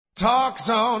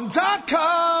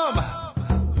TalkZone.com.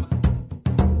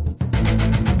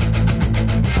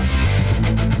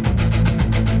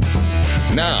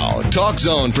 Now, Talk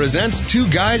Zone presents Two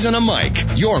Guys and a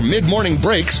Mic, your mid-morning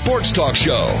break sports talk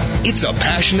show. It's a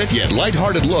passionate yet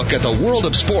lighthearted look at the world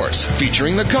of sports,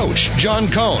 featuring the coach,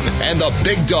 John Cohn, and the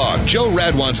big dog, Joe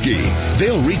Radwanski.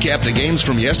 They'll recap the games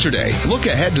from yesterday, look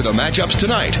ahead to the matchups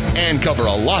tonight, and cover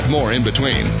a lot more in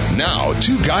between. Now,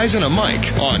 Two Guys and a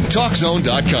Mic on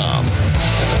TalkZone.com.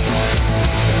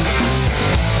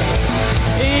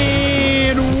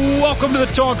 And welcome to the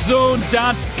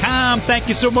TalkZone.com. Thank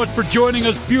you so much for joining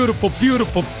us. Beautiful,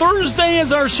 beautiful Thursday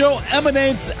as our show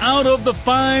emanates out of the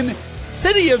fine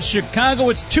city of Chicago.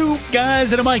 It's Two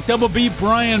Guys and a Mic. Double B,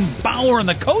 Brian Bauer, and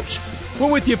the coach. We're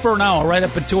with you for an hour, right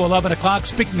up until 11 o'clock.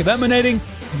 Speaking of emanating,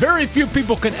 very few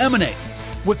people can emanate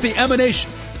with the emanation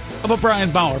of a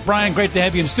Brian Bauer. Brian, great to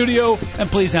have you in studio,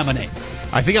 and please emanate.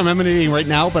 I think I'm emanating right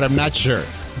now, but I'm not sure.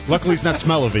 Luckily, it's not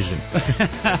smell-o-vision.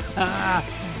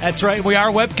 That's right. We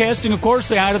are webcasting, of course.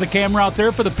 Say hi to the camera out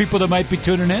there for the people that might be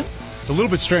tuning in. It's a little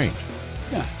bit strange.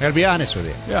 Yeah. I got to be honest with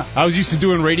you. Yeah. I was used to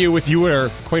doing radio with you where,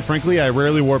 quite frankly, I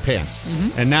rarely wore pants.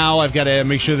 Mm-hmm. And now I've got to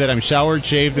make sure that I'm showered,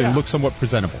 shaved, and look somewhat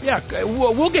presentable. Yeah,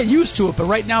 we'll get used to it, but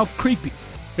right now, creepy.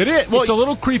 It is. Well, it's a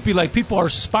little creepy, like people are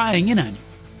spying in on you.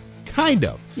 Kind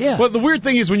of. Yeah. Well, the weird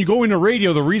thing is when you go into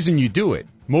radio, the reason you do it,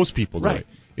 most people do right. it,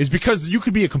 is because you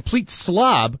could be a complete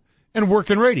slob and work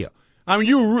in radio. I mean,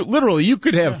 you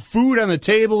could have food on the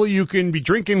table, you can be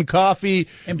drinking coffee.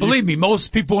 And believe me,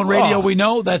 most people in radio we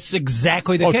know, that's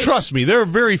exactly the case. Oh, trust me, there are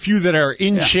very few that are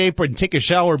in shape and take a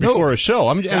shower before a show.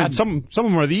 And some of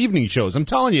them are the evening shows. I'm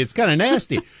telling you, it's kind of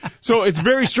nasty. So it's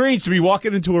very strange to be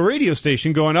walking into a radio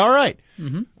station going, all right,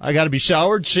 I got to be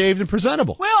showered, shaved, and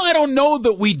presentable. Well, I don't know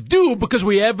that we do because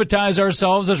we advertise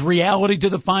ourselves as reality to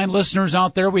the fine listeners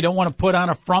out there. We don't want to put on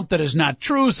a front that is not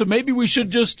true, so maybe we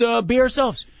should just be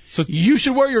ourselves. So you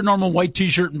should wear your normal white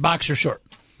T-shirt and boxer short.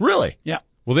 Really? Yeah.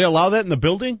 Will they allow that in the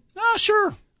building? Oh,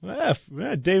 sure.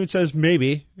 David says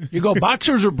maybe. You go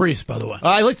boxers or briefs, by the way?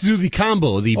 I like to do the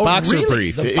combo, the boxer really?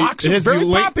 brief. The boxer it has very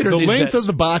popular the these length days. of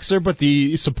the boxer, but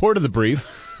the support of the brief.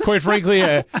 Quite frankly,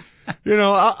 I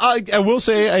will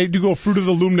say I do go Fruit of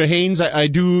the Loom to Hanes. I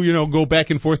do, go back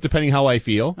and forth depending how I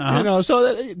feel.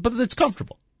 But it's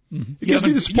comfortable. It gives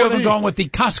me the support. You haven't gone with the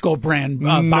Costco brand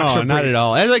boxer No, brief. not at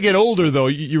all. As I get older, though,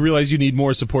 you realize you need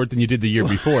more support than you did the year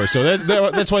before. So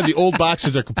that's why the old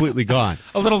boxers are completely gone.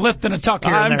 A little lift and a tuck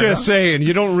here I'm and there, just saying,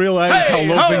 you don't realize how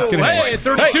low things can hit. hit.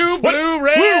 32, blue,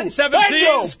 red,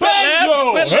 17,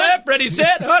 split left, ready,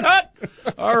 set, hut.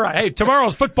 All right. Hey,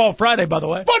 tomorrow's Football Friday, by the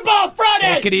way. Football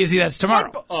Friday! Take it easy. That's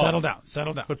tomorrow. Settle down.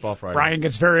 Football Friday. Brian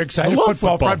gets very excited. I love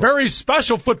Football Friday. Friday. Very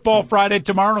special Football Friday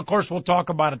tomorrow. And, of course, we'll talk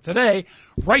about it today.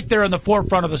 Right there in the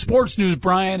forefront of the sports news,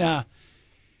 Brian.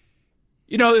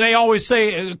 They always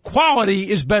say quality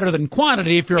is better than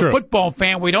quantity. If you're a football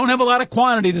fan, we don't have a lot of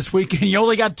quantity this weekend. You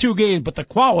only got 2 games, but the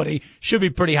quality should be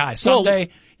pretty high. Sunday,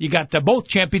 you got both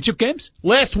championship games.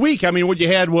 Last week, what you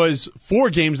had was 4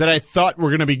 games that I thought were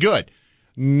going to be good.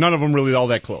 None of them really all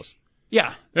that close.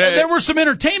 Yeah. There were some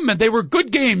entertainment. They were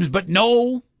good games, but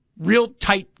no real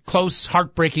tight, close,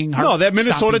 heartbreaking. No, that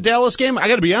Minnesota-Dallas game, I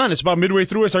got to be honest, about midway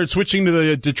through I started switching to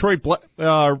the Detroit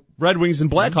Red Wings and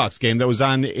Blackhawks game that was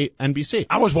on NBC.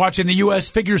 I was watching the U.S.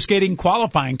 figure skating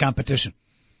qualifying competition.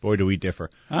 Boy, do we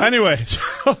differ. Anyway,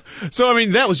 so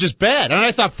that was just bad. And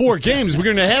I thought 4 games, we're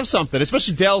going to have something,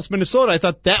 especially Dallas-Minnesota. I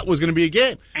thought that was going to be a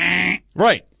game.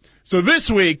 Right. So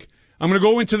this week, I'm going to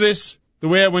go into this the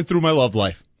way I went through my love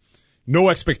life. No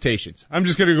expectations. I'm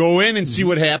just going to go in and see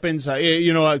what happens.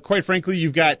 Quite frankly,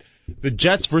 you've got the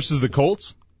Jets versus the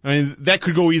Colts. That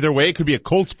could go either way. It could be a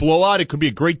Colts blowout. It could be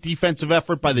a great defensive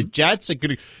effort by the Jets.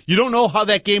 You don't know how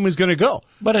that game is going to go.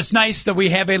 But it's nice that we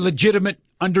have a legitimate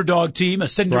underdog team, a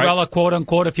Cinderella, quote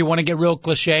unquote, if you want to get real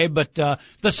cliche. But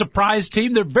the surprise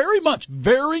team, they're very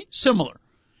similar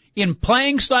in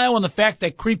playing style and the fact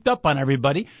that creeped up on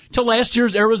everybody to last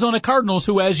year's Arizona Cardinals,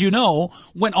 who, as you know,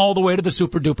 went all the way to the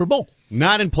Super Duper Bowl.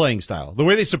 Not in playing style. The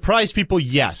way they surprise people,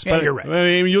 yes. Yeah, but you're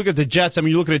right. You look at the Jets,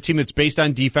 you look at a team that's based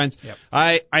on defense. Yep.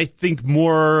 I think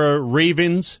more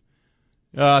Ravens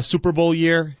Super Bowl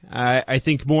year. I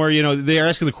think more, they're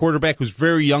asking the quarterback who's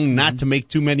very young not to make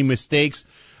too many mistakes.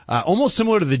 Almost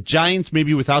similar to the Giants,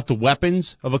 maybe without the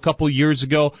weapons of a couple years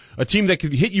ago. A team that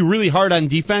could hit you really hard on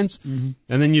defense, and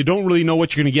then you don't really know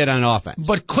what you're going to get on offense.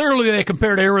 But clearly they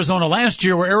compared to Arizona last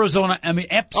year, where Arizona,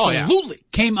 absolutely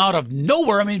came out of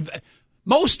nowhere.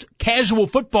 Most casual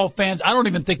football fans, I don't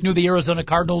even think knew the Arizona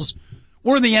Cardinals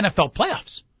were in the NFL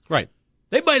playoffs. Right.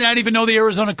 They might not even know the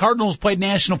Arizona Cardinals played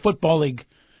National Football League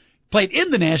played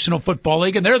in the National Football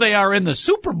League, and there they are in the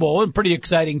Super Bowl, a pretty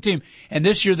exciting team. And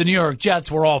this year the New York Jets,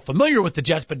 we're all familiar with the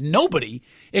Jets, but nobody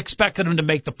expected them to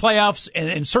make the playoffs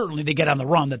and certainly to get on the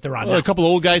run that they're on now. A couple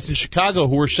of old guys in Chicago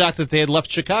who were shocked that they had left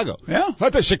Chicago. Yeah.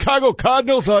 What, the Chicago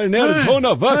Cardinals are in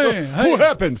Arizona? Who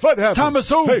happened? What happened? Thomas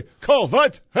who? Hey, Cole,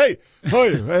 what? Hey,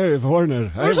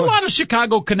 Warner. There's a lot of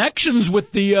Chicago connections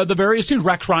with the various teams.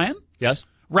 Rex Ryan. Yes.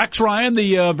 Rex Ryan,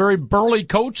 the very burly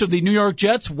coach of the New York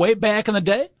Jets way back in the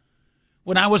day.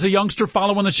 When I was a youngster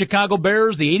following the Chicago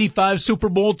Bears, the 85 Super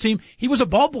Bowl team, he was a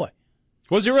ball boy.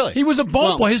 Was he really? He was a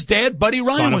ball boy. His dad, Buddy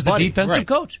Ryan, was the defensive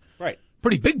coach. Right.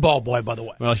 Pretty big ball boy, by the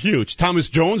way. Well, huge. Thomas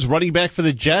Jones, running back for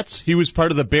the Jets. He was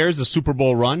part of the Bears, the Super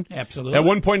Bowl run. Absolutely. At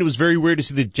one point, it was very weird to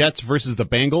see the Jets versus the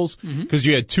Bengals because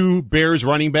you had two Bears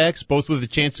running backs, both with a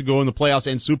chance to go in the playoffs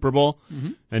and Super Bowl,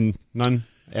 and none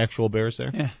actual Bears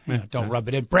there. Yeah, don't rub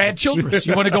it in. Brad Childress,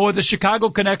 you want to go with the Chicago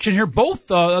connection here? Both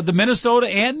the Minnesota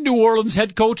and New Orleans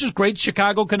head coaches, great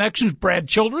Chicago connections. Brad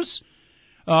Childress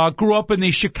grew up in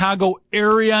the Chicago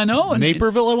area, I know.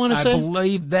 Naperville, I want to say? I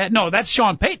believe that. No, that's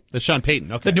Sean Payton. That's Sean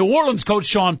Payton, okay. The New Orleans coach,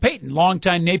 Sean Payton,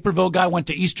 longtime Naperville guy, went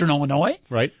to Eastern Illinois.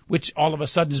 Right. Which all of a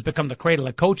sudden has become the cradle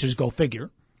of coaches, go figure.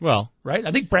 Well. Right?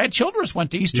 I think Brad Childress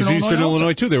went to Eastern Illinois Eastern also.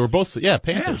 Illinois, too. They were both,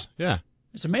 Panthers. Yeah.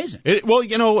 It's amazing. Well,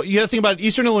 you know, you got to think about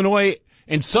Eastern Illinois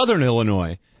and Southern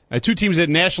Illinois. Two teams that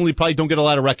nationally probably don't get a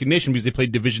lot of recognition because they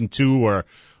played Division II or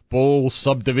Bowl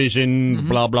Subdivision,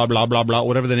 blah, blah, blah, blah, blah,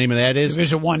 whatever the name of that is.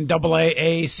 Division I,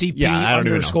 AA, CP, I don't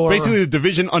underscore. Even know. Basically the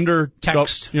division under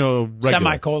text, regular.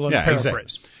 semicolon,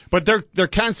 paraphrase. Exactly. But they're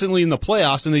constantly in the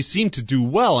playoffs, and they seem to do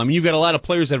well. I mean, you've got a lot of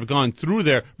players that have gone through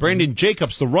there. Brandon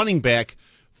Jacobs, the running back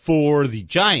for the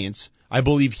Giants, I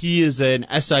believe he is an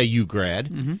SIU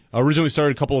grad. Originally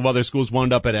started a couple of other schools,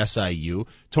 wound up at SIU.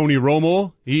 Tony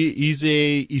Romo, he's a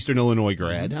Eastern Illinois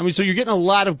grad. I mean, so you're getting a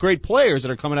lot of great players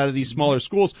that are coming out of these smaller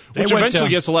schools, which eventually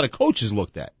gets a lot of coaches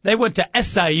looked at. They went to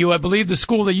SIU. I believe the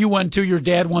school that you went to, your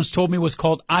dad once told me, was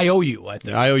called IOU, I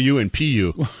think. IOU and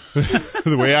PU,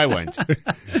 the way I went.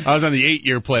 I was on the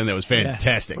 8-year plan. That was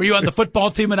fantastic. Were you on the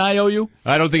football team at IOU?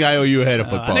 I don't think IOU had a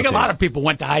football team. I think a lot of people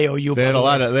went to IOU. They had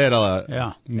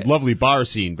a lovely bar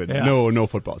scene, but no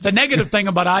football team. The negative thing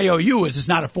about IOU is it's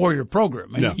not a 4-year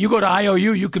program. I mean, you go to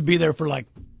IOU, you could be there for like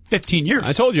 15 years.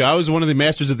 I told you, I was one of the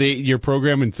masters of the 8-year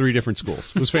program in 3 different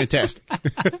schools. It was fantastic.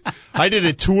 I did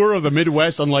a tour of the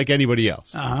Midwest unlike anybody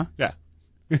else. Yeah.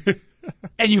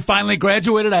 And you finally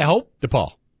graduated, I hope?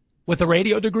 DePaul. With a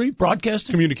radio degree,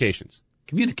 broadcasting? Communications.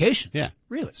 Communication? Yeah.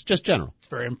 Really? It's just general. It's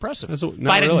very impressive. If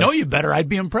I didn't know you better, I'd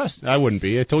be impressed. I wouldn't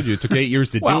be. I told you it took 8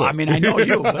 years to do it. Well, I mean, I know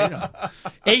you, but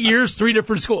 8 years, 3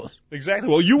 different schools. Exactly.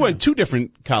 Well, you went 2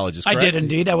 different colleges, correct? I did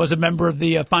indeed. I was a member of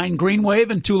the fine Green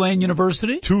Wave in Tulane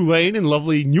University. Tulane in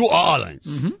lovely New Orleans.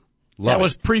 That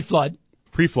was pre-flood.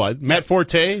 Pre-flood. Matt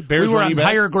Forte, Bears we were on back.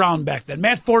 higher ground back then.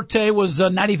 Matt Forte was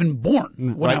not even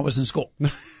born when I was in school.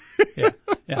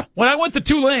 Yeah. When I went to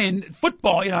Tulane,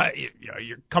 football,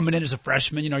 you're coming in as a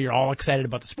freshman, you're all excited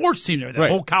about the sports team there, that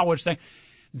whole college thing.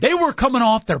 They were coming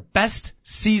off their best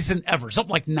season ever, something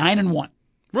like 9-1.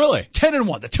 Really?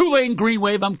 10-1. The Tulane Green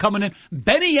Wave, I'm coming in.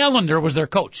 Benny Ellender was their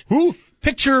coach. Who?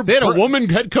 They had a woman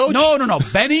head coach? No.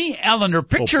 Benny Ellender.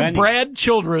 Picture Brad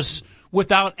Childress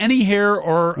without any hair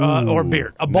or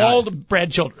beard. A bald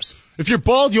Brad Childress. If you're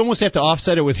bald, you almost have to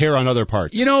offset it with hair on other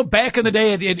parts. Back in the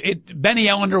day, Benny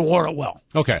Ellender wore it well.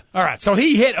 Okay. All right. So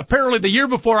he hit, apparently the year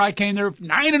before I came there,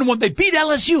 9-1. They beat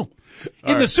LSU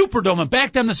in the Superdome. And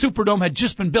back then the Superdome had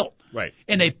just been built. Right.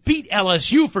 And they beat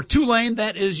LSU for Tulane.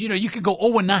 That is, you could go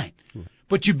 0-9.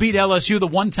 But you beat LSU the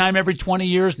one time every 20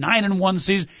 years, 9-1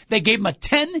 season. They gave him a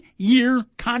 10-year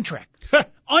contract.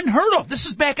 Unheard of. This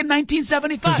is back in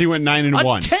 1975. Because he went 9-1.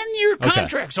 A 10-year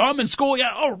contract. Okay. So I'm in school.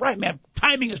 Yeah, all right, man.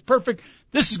 Timing is perfect.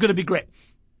 This is going to be great.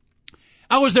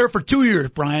 I was there for 2 years,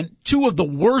 Brian. 2 of the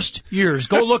worst years.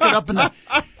 Go look it up.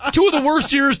 2 of the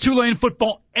worst years Tulane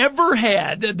football ever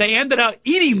had. They ended up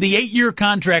eating the 8-year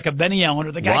contract of Benny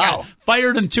Ellender. The guy got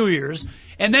fired in 2 years.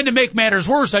 And then to make matters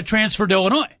worse, I transferred to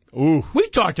Illinois. Ooh. We've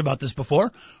talked about this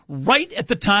before. Right at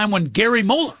the time when Gary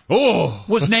Moeller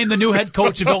was named the new head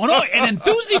coach of Illinois. And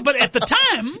but at the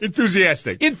time,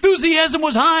 enthusiasm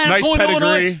was high. Nice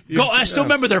pedigree. I still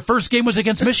remember their first game was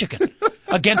against Michigan,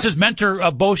 against his mentor,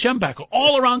 Bo Schembechler.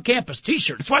 All around campus,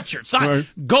 T-shirt, sweatshirt, sign.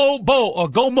 Right. Go Bo, or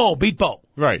go Mo, beat Bo.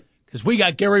 Right. Because we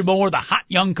got Gary Moeller, the hot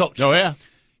young coach. Oh, yeah.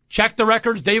 Check the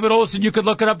records. David Olson, you could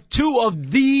look it up. 2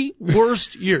 of the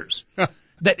worst years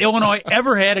that Illinois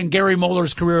ever had in Gary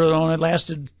Moeller's career. It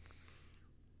lasted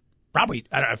probably,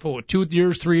 2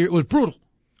 years, 3 years. It was brutal.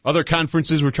 Other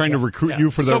conferences were trying to recruit you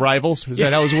for their rivals? Is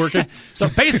that how it was working? So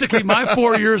basically my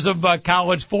 4 years of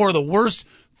college, 4 of the worst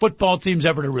football teams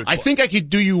ever to root for. I think I could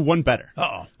do you one better.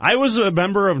 Uh-oh. I was a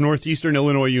member of Northeastern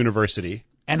Illinois University.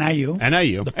 NIU.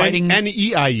 The Fighting...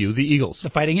 NEIU, the Eagles. The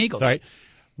Fighting Eagles. Right.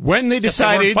 When they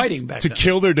decided to then.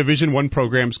 kill their Division I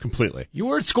programs completely. You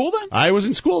were at school then? I was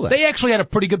in school then. They actually had a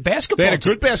pretty good basketball team. They had a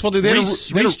good basketball team.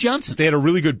 Reese Johnson. They had a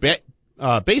really good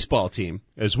baseball team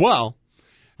as well.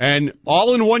 And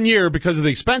all in 1 year because of the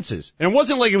expenses. And it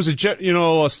wasn't like it was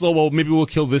a slow, well, maybe we'll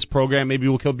kill this program, maybe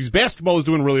we'll kill, because basketball was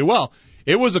doing really well.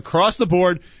 It was across the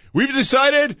board. We've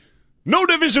decided no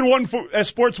Division I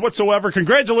sports whatsoever.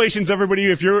 Congratulations, everybody.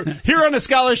 If you're here on a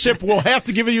scholarship, we'll have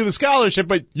to give you the scholarship,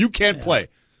 but you can't play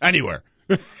anywhere.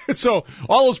 So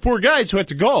all those poor guys who had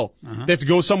to go, they had to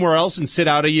go somewhere else and sit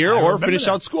out a year or finish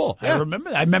out school. I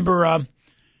remember that. I remember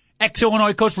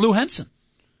ex-Illinois coach Lou Henson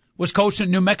was coaching at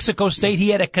New Mexico State. He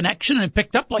had a connection and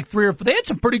picked up like 3 or 4. They had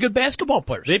some pretty good basketball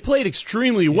players. They played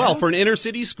extremely well for an inner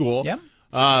city school. Yeah.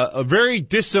 Very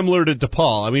dissimilar to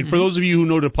DePaul. I mean, for those of you who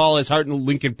know DePaul, it's Hart and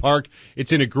Lincoln Park.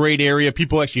 It's in a great area.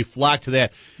 People actually flock to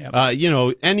that. Yep.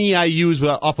 NEIU is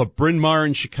off of Bryn Mawr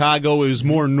in Chicago. It was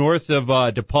more north of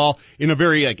DePaul in a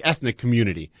very ethnic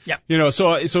community. Yeah.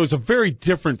 So it's a very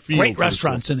different feel. Great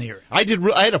restaurants in the area. I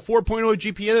had a 4.0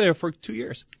 GPA there for 2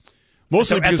 years.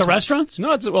 Mostly at the restaurants?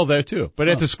 No, there too. But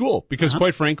at the school, because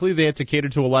quite frankly, they had to cater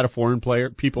to a lot of foreign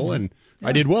people, and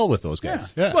I did well with those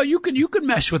guys. Yeah. Well, you can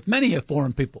mesh with many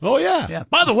foreign people. Oh yeah. Yeah.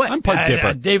 By the way, I'm part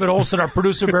dipper. David Olson, our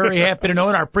producer, very happy to know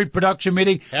in our pre-production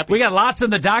meeting. We got lots in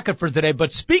the docket for today.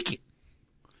 But speaking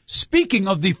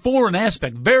of the foreign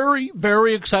aspect, very,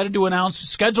 very excited to announce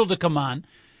scheduled to come on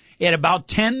at about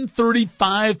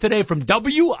 10:35 today from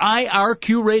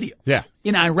WIRQ Radio. Yeah.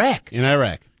 In Iraq.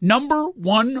 Number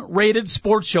 1 rated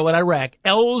sports show in Iraq,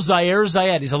 Zaiyre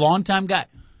Zayid. He's a longtime guy.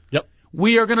 Yep.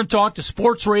 We are going to talk to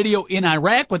sports radio in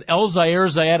Iraq with Zaiyre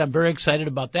Zayid. I'm very excited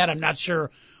about that. I'm not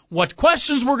sure what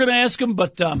questions we're going to ask him,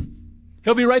 but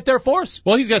he'll be right there for us.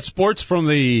 Well, he's got sports from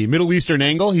the Middle Eastern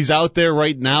angle. He's out there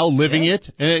right now living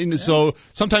it. And so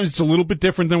sometimes it's a little bit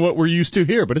different than what we're used to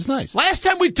here, but it's nice. Last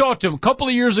time we talked to him, a couple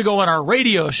of years ago on our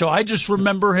radio show, I just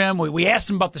remember him. We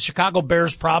asked him about the Chicago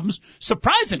Bears problems.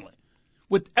 Surprisingly,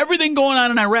 with everything going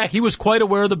on in Iraq, he was quite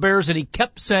aware of the Bears, and he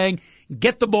kept saying,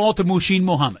 get the ball to Mushin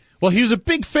Muhammad. Well, he was a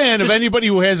big fan of anybody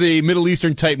who has a Middle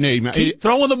Eastern type name. Keep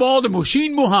throwing the ball to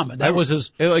Mushin Muhammad. That was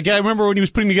his. Like, I remember when he was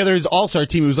putting together his All-Star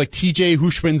team, it was like T.J.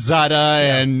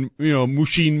 Hushmanzada and,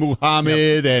 Mushin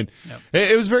Muhammad, and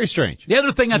it was very strange. The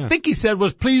other thing I think he said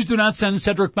was, please do not send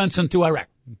Cedric Benson to Iraq.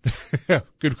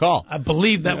 Good call. I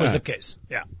believe that was the case.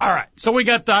 Yeah. All right. So we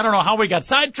got, I don't know how we got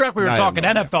sidetracked. We were talking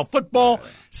NFL football,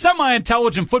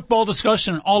 semi-intelligent football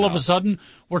discussion, and all of a sudden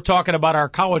we're talking about our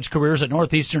college careers at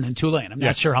Northeastern and Tulane. I'm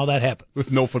not sure how that happened.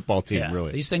 With no football team,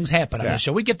 really. These things happen on this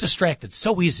show. We get distracted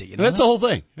so easy. That's the whole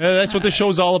thing. That's what this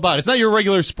show's all about. It's not your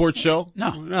regular sports show.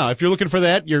 No. If you're looking for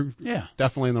that, you're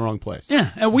definitely in the wrong place. Yeah.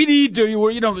 And we need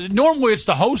to, normally it's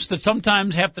the hosts that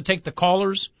sometimes have to take the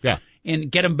callers. Yeah.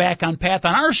 And get them back on path.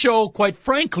 On our show, quite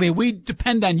frankly, we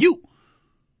depend on you,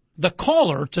 the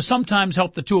caller, to sometimes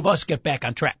help the two of us get back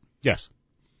on track. Yes.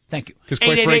 Thank you. Because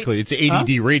quite frankly, it's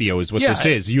ADD radio is what this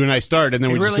is. You and I start, and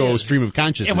then we just go stream of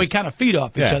consciousness. And we kind of feed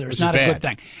off each other. It's not a good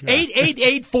thing.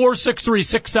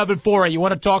 888-463-6748. You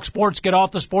want to talk sports, get off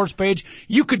the sports page.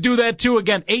 You could do that, too.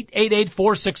 Again,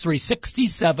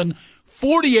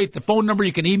 888-463-6748. The phone number,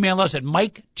 you can email us at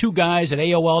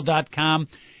mike2guys@aol.com.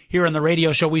 Here on the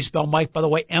radio show, we spell Mike, by the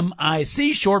way,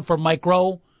 M-I-C, short for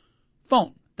microphone.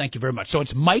 Thank you very much. So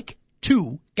it's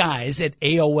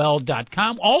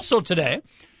Mike2Guys@AOL.com. Also today,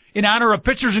 in honor of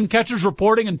pitchers and catchers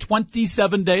reporting in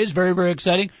 27 days, very, very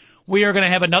exciting, we are going to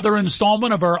have another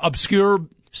installment of our obscure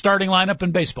starting lineup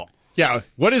in baseball. Yeah,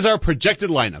 what is our projected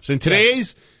lineups? And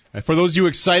today's, for those of you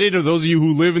excited or those of you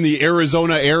who live in the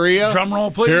Arizona area, drum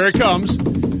roll, please. Here it comes.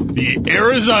 The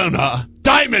Arizona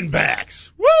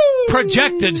Diamondbacks. Woo!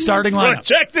 Projected starting lineup.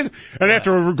 Projected. And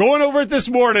after going over it this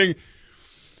morning,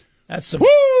 that's some. Woo!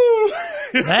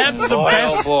 That's some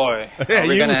best. Oh boy, are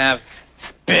we gonna have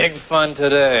big fun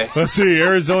today? Let's see,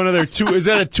 Arizona. Is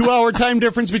that a 2-hour time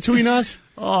difference between us?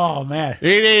 Oh man.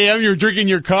 8 a.m. You're drinking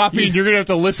your coffee, and you're gonna have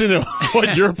to listen to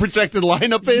what your projected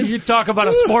lineup is. You talk about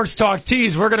a sports talk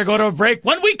tease. We're gonna go to a break.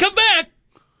 When we come back,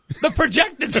 the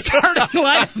projected starting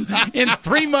lineup in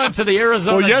 3 months of the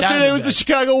Arizona. Well, yesterday was the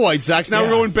Chicago White Sox. Now we're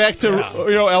going back to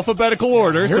alphabetical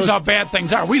order. Here's how bad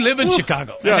things are. We live in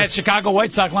Chicago. And that Chicago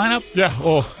White Sox lineup. Yeah.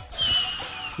 Oh.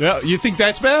 Yeah, you think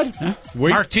that's bad? Huh?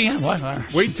 Wait, what?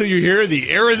 wait till you hear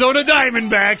the Arizona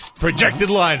Diamondbacks projected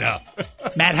lineup.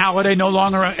 Matt Holliday no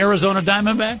longer an Arizona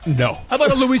Diamondback? No. How about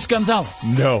a Luis Gonzalez?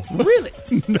 No. Really?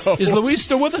 No. Is Luis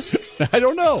still with us? I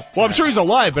don't know. Well, I'm sure he's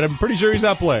alive, but I'm pretty sure he's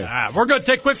not playing. We're going to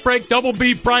take a quick break. Double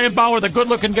B, Brian Bauer, the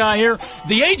good-looking guy here.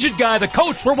 The aged guy, the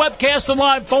coach. We're webcasting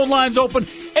live. Phone lines open.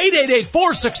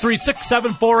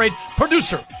 888-463-6748.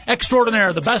 Producer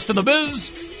extraordinaire, the best in the biz,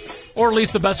 or at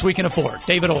least the best we can afford.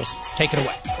 David Olson, take it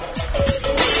away.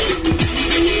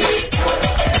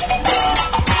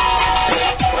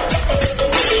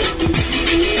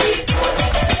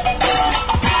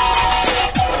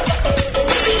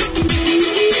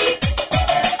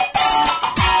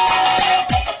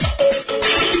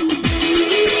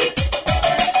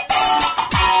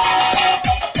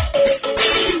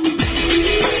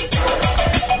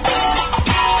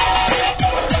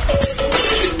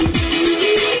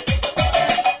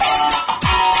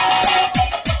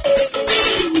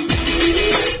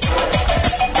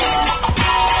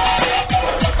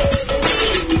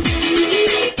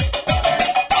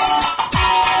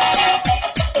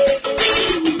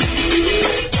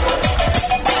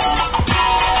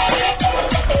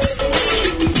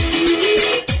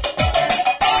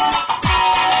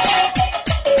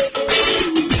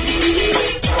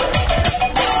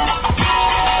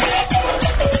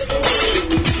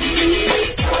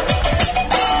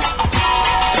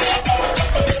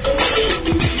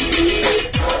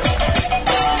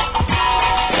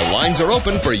 Are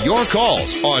open for your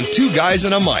calls on Two Guys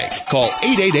and a Mic. Call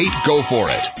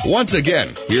 888-GO-FOR-IT. Once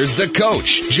again, here's the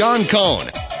coach, John Cohn.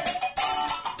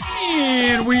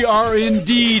 And we are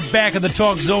indeed back at the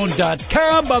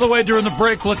TalkZone.com. By the way, during the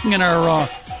break, looking at our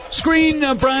screen,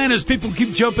 Brian, as people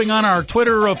keep jumping on our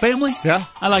Twitter family. Yeah.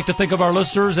 I like to think of our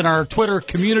listeners and our Twitter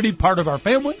community part of our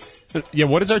family. Yeah,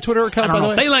 what is our Twitter account, by the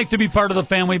way? They like to be part of the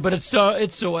family, but it's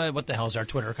what the hell is our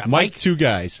Twitter account? Mike Two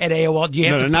Guys. At AOL. Do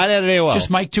you have no, not at AOL. Just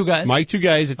Mike Two Guys? Mike Two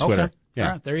Guys at Twitter. Okay. Yeah.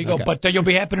 All right, there you go. Okay. But you'll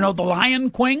be happy to know the Lion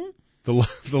Queen. The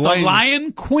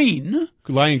Lion Queen.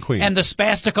 Lion Queen. And the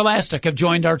Spastic Elastic have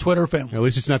joined our Twitter family. At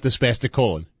least it's not the Spastic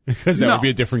Colon, because that would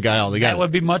be a different guy altogether. That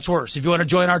would be much worse. If you want to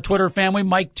join our Twitter family,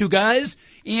 Mike Two Guys.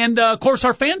 And, of course,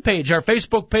 our fan page, our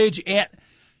Facebook page at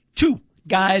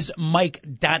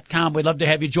TwoGuysMike.com. We'd love to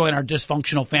have you join our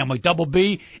dysfunctional family. Double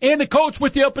B. And the coach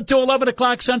with you up until 11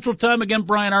 o'clock Central Time. Again,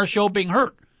 Brian, our show being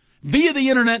heard via the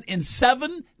Internet in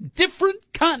 7 different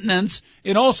continents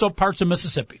and also parts of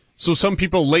Mississippi. So some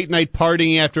people late night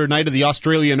partying after a night of the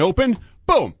Australian Open,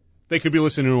 boom, they could be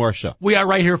listening to our show. We are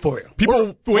right here for you.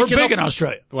 We're big in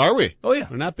Australia. Well, are we? Oh, yeah.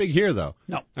 We're not big here, though.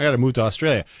 No. I got to move to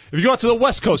Australia. If you go out to the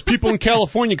West Coast, people in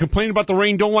California complaining about the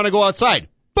rain, don't want to go outside.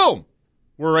 Boom.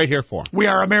 We're right here for them. We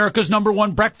are America's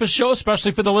 #1 breakfast show,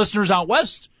 especially for the listeners out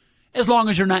west, as long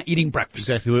as you're not eating breakfast.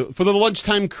 Exactly. For the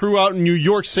lunchtime crew out in New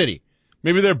York City.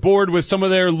 Maybe they're bored with some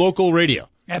of their local radio.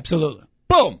 Absolutely.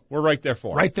 Boom. We're right there for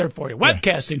them. Right there for you.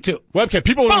 Webcasting, too. Webcast.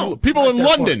 People right in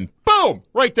London. Boom.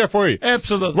 Right there for you.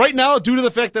 Absolutely. Right now, due to the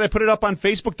fact that I put it up on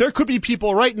Facebook, there could be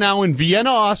people right now in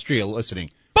Vienna, Austria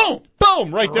listening. Boom.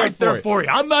 Boom. Right there for you.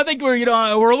 I think we're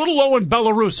a little low in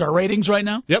Belarus, our ratings right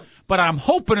now. Yep. But I'm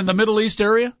hoping in the Middle East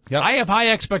area. Yep. I have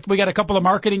high we got a couple of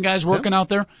marketing guys working out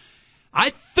there. I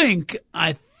think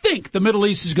the Middle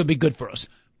East is going to be good for us.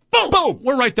 Boom. Boom.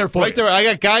 We're right there for you. Right there. I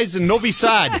got guys in Novi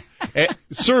Sad,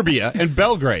 Serbia, and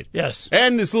Belgrade. Yes.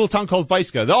 And this little town called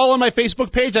Vajska. They're all on my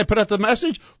Facebook page. I put out the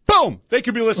message. Boom. They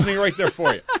could be listening right there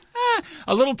for you.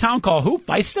 A little town called who?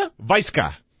 Vajska?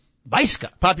 Vajska.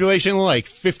 Population like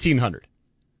 1,500.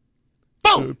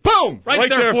 Boom. Boom. Right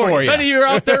there for you. If any of you are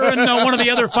out there in one of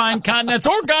the other fine continents,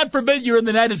 or God forbid you're in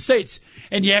the United States,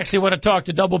 and you actually want to talk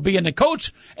to Double B and the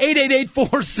coach,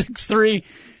 888-463-6748,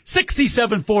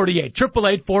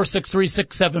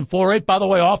 888-463-6748. By the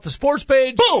way, off the sports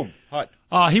page. Boom. Hot.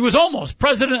 He was almost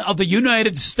president of the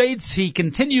United States. He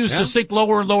continues to sink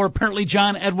lower and lower. Apparently,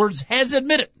 John Edwards has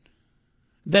admitted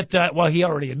that, he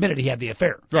already admitted he had the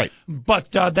affair. Right.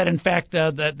 But that, in fact,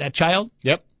 that child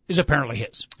is apparently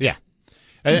his. Yeah.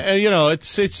 And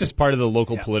it's just part of the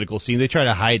local political scene. They try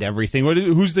to hide everything.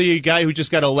 Who's the guy who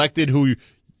just got elected who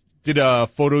did a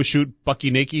photo shoot, Bucky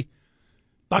Naked?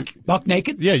 Buck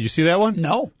naked? Yeah, you see that one?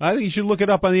 No. I think you should look it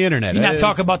up on the internet. You're not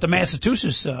talking about the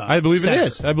Massachusetts I believe senator. it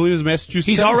is. I believe it's Massachusetts.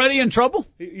 He's senator. already in trouble?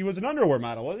 He was an underwear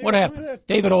model, wasn't he? What happened?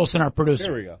 David Olson, our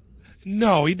producer. There we go.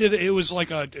 No, he did. It was like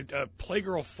a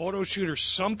Playgirl photo shoot or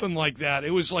something like that.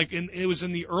 It was it was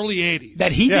in the early 80s.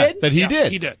 That he did? That he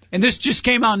did. He did. And this just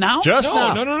came out now?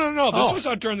 Now. No. This was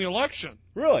out during the election.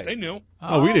 Really? They knew.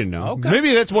 Oh, we didn't know. Okay.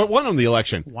 Maybe that's what won him the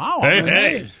election. Wow.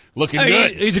 Hey, looking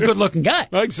good. He's a good-looking guy.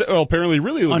 Well, apparently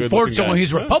really good. Unfortunately,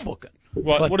 he's Republican.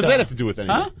 What does that have to do with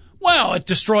anything? Huh? Well, it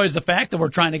destroys the fact that we're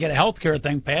trying to get a health care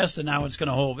thing passed, and now it's going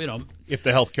to hold, If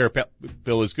the health care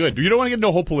bill is good. You don't want to get into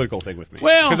a whole political thing with me.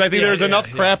 Well, because I think there's enough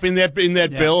crap in that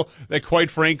bill that, quite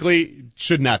frankly,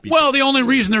 should not be. Well, the only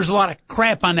reason there's a lot of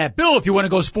crap on that bill, if you want to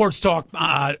go sports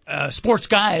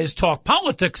guys talk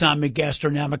politics on me,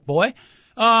 gastronomic boy,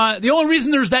 the only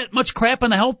reason there's that much crap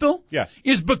on the health bill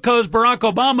is because Barack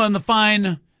Obama and the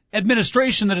fine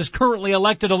administration that is currently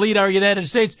elected to lead our United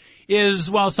States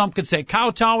is, well, some could say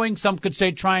kowtowing, some could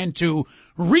say trying to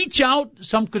reach out,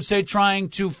 some could say trying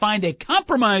to find a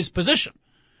compromise position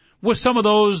with some of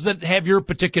those that have your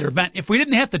particular bent. If we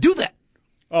didn't have to do that,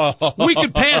 we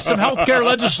could pass some health care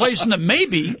legislation that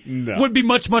maybe would be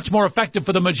much, much more effective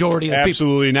for the majority of the people.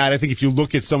 Absolutely not. I think if you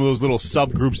look at some of those little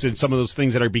subgroups and some of those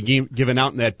things that are being given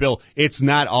out in that bill, it's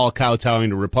not all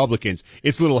kowtowing to Republicans.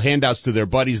 It's little handouts to their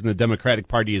buddies in the Democratic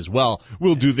Party as well.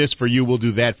 We'll do this for you. We'll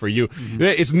do that for you. Mm-hmm.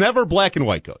 It's never black and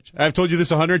white, Coach. I've told you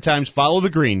this 100 times. Follow the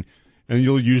green, and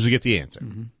you'll usually get the answer.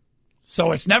 Mm-hmm.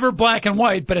 So it's never black and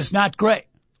white, but it's not gray.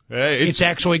 It's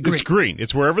actually green. It's green.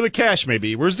 It's wherever the cash may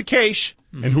be. Where's the cash?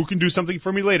 Mm-hmm. And who can do something for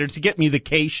me later to get me the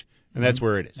cash? And that's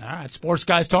where it is. All right, sports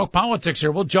guys talk politics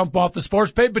here. We'll jump off the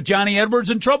sports page, but Johnny Edwards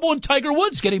in trouble, and Tiger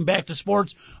Woods getting back to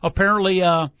sports apparently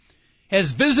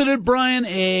has visited, Brian,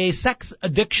 a sex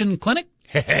addiction clinic.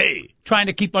 Hey. Trying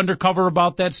to keep undercover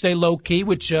about that, stay low key,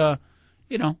 which, God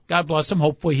bless him.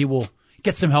 Hopefully he will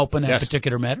get some help in that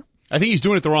particular matter. I think he's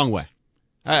doing it the wrong way.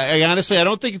 I honestly, I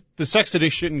don't think the sex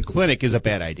addiction clinic is a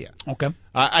bad idea. Okay.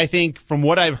 I think from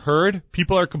what I've heard,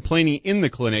 people are complaining in the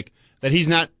clinic that he's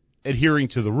not adhering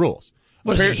to the rules.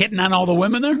 Was he hitting on all the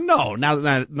women there? No,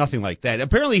 nothing like that.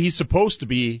 Apparently he's supposed to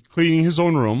be cleaning his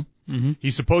own room. Mm-hmm.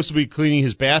 He's supposed to be cleaning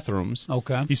his bathrooms.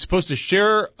 Okay. He's supposed to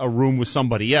share a room with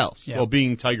somebody else. Yeah. Well,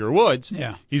 being Tiger Woods,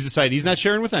 he's decided he's not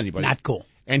sharing with anybody. Not cool.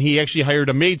 And he actually hired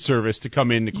a maid service to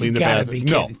come in to clean the bathroom. You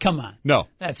gotta be kidding. Come on. No.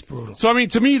 That's brutal. So, I mean,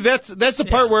 to me, that's the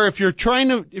part where if you're trying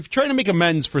to make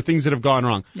amends for things that have gone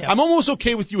wrong, I'm almost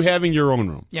okay with you having your own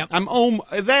room. Yep.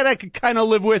 That I could kind of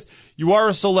live with. You are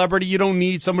a celebrity. You don't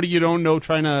need somebody you don't know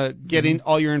trying to get in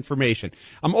all your information.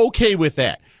 I'm okay with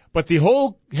that. But the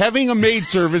whole having a maid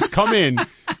service come in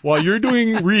while you're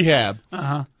doing rehab,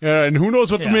 and who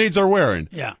knows what the maids are wearing,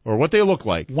 or what they look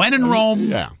like. When in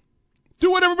Rome, do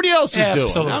what everybody else is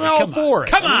doing. I'm all for it.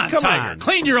 Come on, Tiger.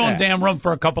 Clean your own damn room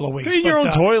for a couple of weeks. Clean your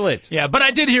own toilet. Yeah, but I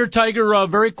did hear Tiger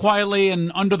very quietly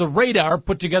and under the radar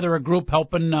put together a group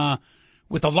helping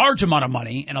with a large amount of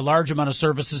money and a large amount of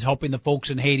services helping the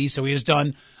folks in Haiti. So he has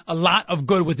done a lot of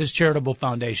good with his charitable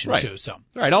foundation too. So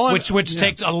which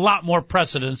takes a lot more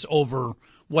precedence over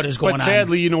what is going on. But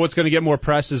sadly, what's going to get more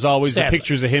press is always the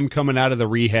pictures of him coming out of the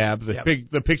rehab,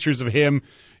 the pictures of him,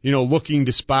 looking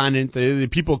despondent, the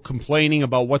people complaining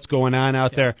about what's going on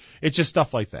out there. It's just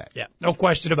stuff like that. Yeah, no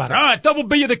question about it. All right, Double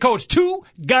B, the coach. 2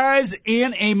 guys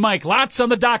and a mic. Lots on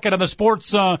the docket on the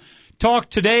sports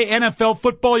talk today. NFL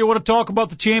football, you want to talk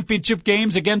about the championship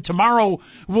games. Again, tomorrow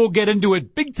we'll get into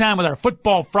it big time with our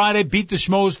Football Friday, Beat the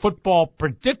Schmoes football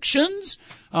predictions.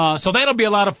 So that'll be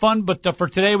a lot of fun, but for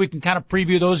today we can kind of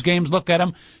preview those games, look at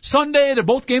them. Sunday, they're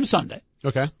both games Sunday.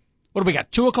 Okay. What do we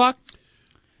got, 2 o'clock?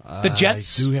 The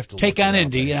Jets take on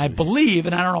Indy, and I believe,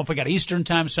 and I don't know if we got Eastern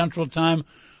time, Central time,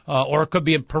 or it could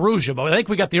be in Perugia, but I think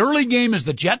we got the early game is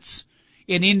the Jets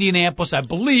in Indianapolis, I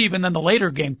believe, and then the later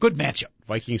game, good matchup.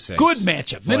 Vikings Saints. Good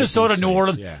matchup. Minnesota, New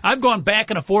Orleans. Yeah. I've gone back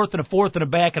and a forth and a forth and a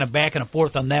back and a back and a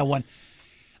forth on that one.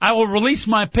 I will release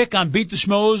my pick on Beat the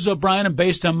Schmoes, Brian, and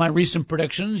based on my recent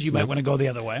predictions, you might want to go the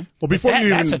other way. Well,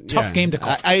 that's a tough game to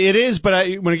call. It is,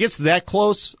 but when it gets that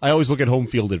close, I always look at home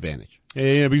field advantage.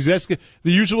 Because that's the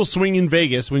usual swing in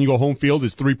Vegas when you go home field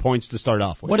is 3 points to start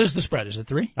off with. What is the spread? Is it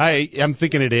 3? I'm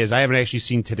thinking it is. I haven't actually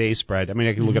seen today's spread. I mean,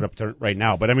 I can look it up right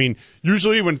now. But, I mean,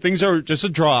 usually when things are just a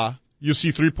draw, you'll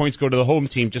see 3 points go to the home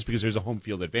team just because there's a home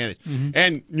field advantage. Mm-hmm.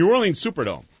 And New Orleans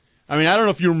Superdome. I mean, I don't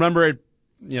know if you remember it,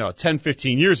 10,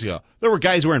 15 years ago. There were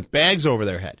guys wearing bags over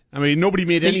their head. I mean, nobody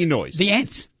made any noise. The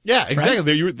Aints. Yeah,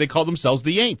 exactly. Right? They call themselves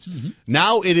the Aints. Mm-hmm.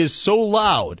 Now it is so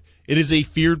loud. It is a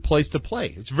feared place to play.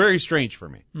 It's very strange for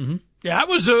me. Mm-hmm. Yeah, I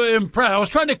was impressed. I was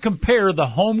trying to compare the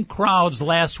home crowds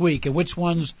last week and which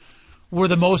ones were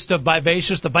the most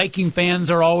vivacious. The Viking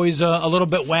fans are always a little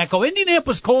bit wacko.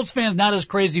 Indianapolis Colts fans not as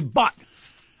crazy, but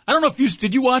I don't know if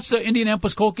did you watch the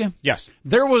Indianapolis Colts game? Yes.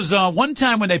 There was one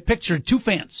time when they pictured 2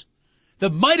 fans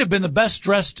that might have been the best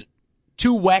dressed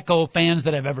 2 wacko fans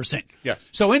that I've ever seen. Yes.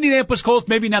 So Indianapolis Colts,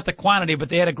 maybe not the quantity, but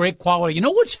they had a great quality. You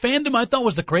know which fandom I thought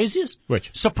was the craziest?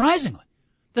 Which? Surprisingly,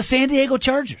 the San Diego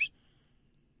Chargers.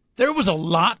 There was a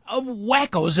lot of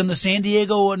wackos in the San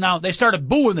Diego. Now, they started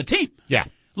booing the team. Yeah.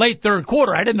 late third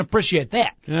quarter. I didn't appreciate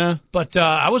that. Yeah. But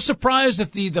I was surprised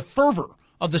at the fervor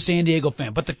of the San Diego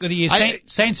fan. But the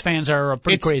Saints fans are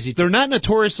pretty crazy, too. They're not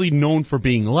notoriously known for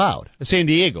being loud, San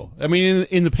Diego. I mean,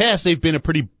 in the past, they've been a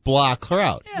pretty blah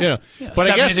crowd. Yeah. But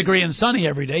 70 I guess degree and sunny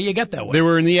every day. You get that way. they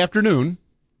were in the afternoon.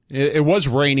 It was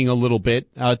raining a little bit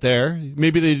out there.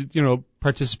 Maybe they,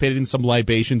 participated in some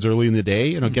libations early in the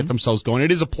day, get themselves going.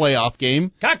 It is a playoff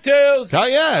game. Cocktails! Oh,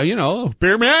 yeah,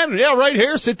 beer man, yeah, right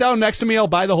here, sit down next to me, I'll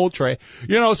buy the whole tray.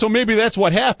 So maybe that's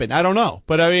what happened. I don't know.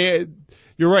 But, I mean,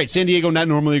 you're right, San Diego, not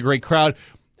normally a great crowd.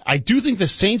 I do think the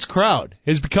Saints crowd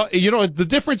has become, the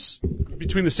difference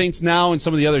between the Saints now and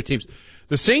some of the other teams,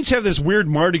 the Saints have this weird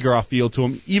Mardi Gras feel to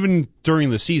them, even during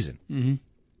the season. Mm-hmm.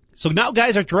 So now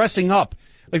guys are dressing up.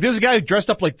 Like, there's a guy who dressed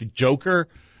up like the Joker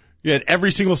at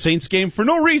every single Saints game for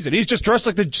no reason. He's just dressed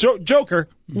like the Joker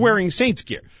wearing Saints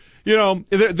gear.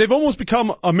 They've almost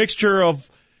become a mixture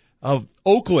of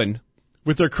Oakland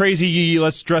with their crazy,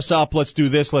 let's dress up, let's do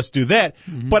this, let's do that,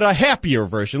 but a happier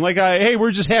version. Like, hey,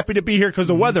 we're just happy to be here because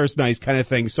the weather's nice kind of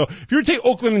thing. So if you were to take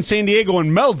Oakland and San Diego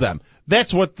and meld them,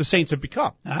 that's what the Saints have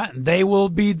become. They will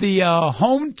be the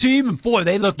home team, and boy,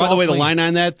 they look. By the way, the line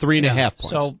on that 3.5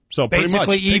 points. So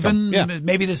basically even. Yeah.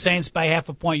 Maybe the Saints by half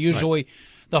a point. Usually,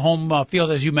 the home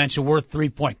field, as you mentioned, worth 3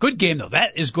 points. Good game though.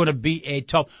 That is going to be a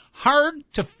tough, hard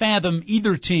to fathom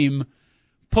either team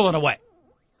pulling away.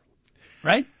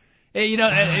 Right?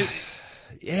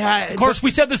 Yeah. Of course,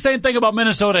 we said the same thing about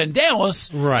Minnesota and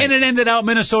Dallas, right? And it ended out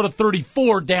Minnesota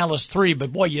 34, Dallas 3.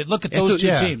 But boy, you look at those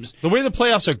two teams. The way the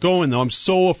playoffs are going, though, I'm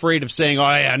so afraid of saying, "Oh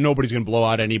yeah, nobody's going to blow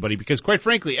out anybody," because quite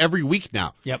frankly, every week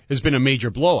now has been a major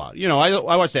blowout.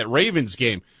 I watched that Ravens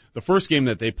game, the first game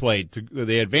that they played.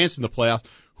 They advanced in the playoffs.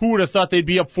 Who would have thought they'd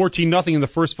be up 14-0 in the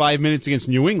first 5 minutes against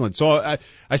New England? So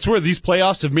I swear these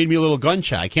playoffs have made me a little gun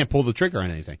shy. I can't pull the trigger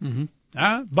on anything. Mm-hmm.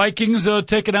 Vikings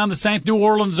taking on the St. New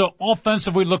Orleans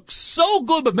offensively look so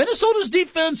good, but Minnesota's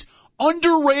defense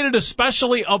underrated,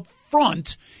 especially up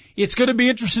front. It's going to be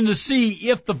interesting to see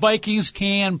if the Vikings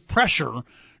can pressure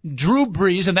Drew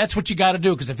Brees, and that's what you got to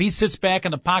do, because if he sits back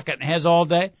in the pocket and has all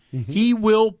day, he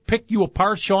will pick you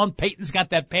apart. Sean Payton's got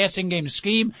that passing game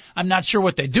scheme. I'm not sure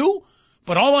what they do,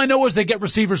 but all I know is they get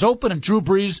receivers open and Drew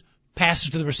Brees passes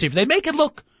to the receiver. They make it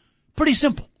look pretty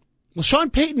simple. Well, Sean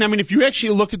Payton, I mean, if you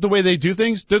actually look at the way they do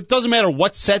things, it doesn't matter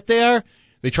what set they are.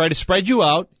 They try to spread you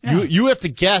out. Yeah. You have to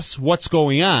guess what's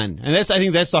going on. And I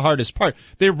think that's the hardest part.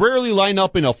 They rarely line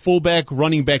up in a fullback,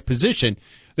 running back position.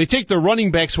 They take their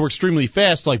running backs who are extremely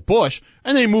fast, like Bush,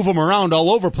 and they move them around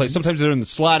all over the place. Sometimes they're in the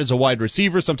slot as a wide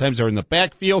receiver. Sometimes they're in the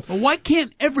backfield. Well, why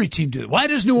can't every team do it? Why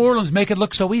does New Orleans make it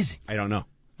look so easy? I don't know.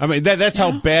 I mean, that's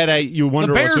how bad you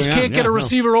wonder what's going on. The Bears can't get a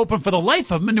receiver open for the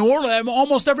life of them in New Orleans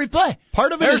almost every play.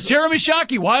 Part of it There's is Jeremy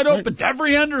Shockey wide open.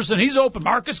 Devery Henderson, he's open.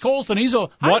 Marcus Colston, he's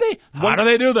open. How do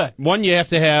they do that? One, you have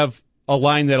to have a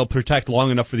line that'll protect long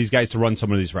enough for these guys to run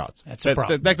some of these routes. That's a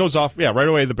problem. That goes off. Yeah, right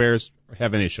away the Bears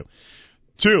have an issue.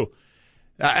 Two,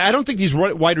 I don't think these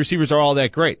wide receivers are all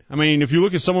that great. I mean, if you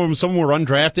look at some of them, some were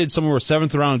undrafted, some were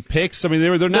 7th round picks. I mean,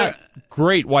 they're not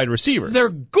great wide receivers. They're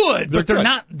good, but they're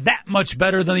not that much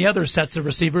better than the other sets of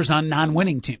receivers on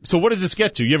non-winning teams. So what does this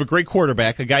get to? You have a great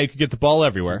quarterback, a guy who can get the ball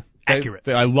everywhere. Accurate.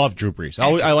 I love Drew Brees.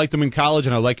 I liked him in college,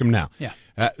 and I like him now. Yeah.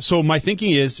 So my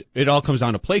thinking is it all comes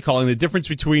down to play calling. The difference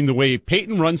between the way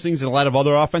Peyton runs things and a lot of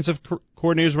other offensive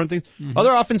coordinators run things. Mm-hmm.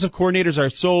 Other offensive coordinators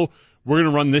are we're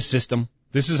going to run this system.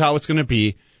 This is how it's going to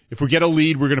be. If we get a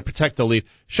lead, we're going to protect the lead.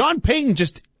 Sean Payton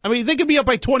they could be up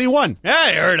by 21. Yeah,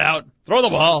 air it out. Throw the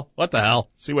ball. What the hell?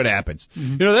 See what happens.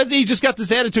 Mm-hmm. He just got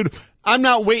this attitude. I'm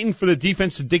not waiting for the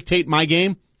defense to dictate my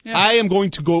game. Yeah. I am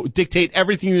going to go dictate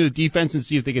everything to the defense and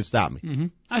see if they can stop me. Mm-hmm.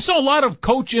 I saw a lot of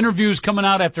coach interviews coming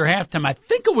out after halftime. I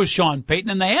think it was Sean Payton,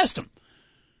 and they asked him.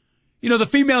 The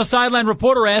female sideline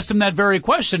reporter asked him that very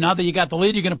question. Now that you got the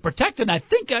lead, you're going to protect it. And I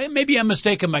think maybe I'm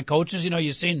mistaken my coaches.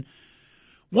 You've seen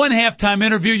one halftime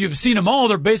interview, you've seen them all.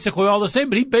 They're basically all the same,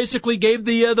 but he basically gave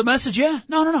the message,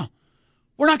 no.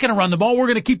 We're not going to run the ball. We're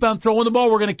going to keep on throwing the ball.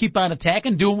 We're going to keep on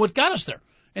attacking, doing what got us there.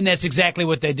 And that's exactly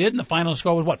what they did. And the final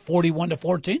score was,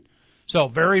 41-14? So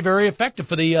very, very effective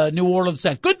for the New Orleans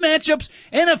Saints. Good matchups.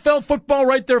 NFL football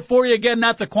right there for you. Again,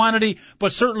 not the quantity,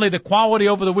 but certainly the quality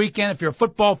over the weekend. If you're a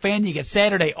football fan, you get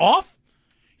Saturday off.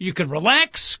 You can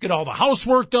relax, get all the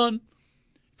housework done.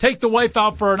 Take the wife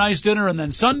out for a nice dinner, and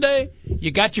then Sunday,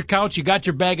 you got your couch, you got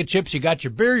your bag of chips, you got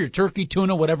your beer, your turkey,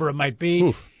 tuna, whatever it might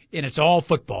be, and it's all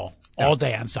football all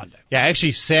day on Sunday. Yeah,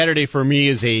 actually, Saturday for me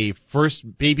is a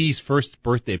baby's first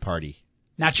birthday party.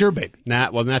 Not your baby?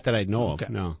 Not that I know of,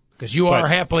 no. Because you are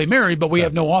happily married, but we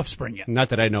have no offspring yet. Not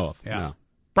that I know of, yeah.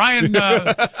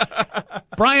 No.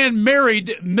 Brian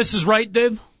married Mrs. Wright,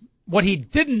 Dave. what he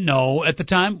didn't know at the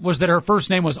time was that her first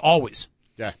name was Always.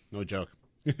 Yeah, no joke.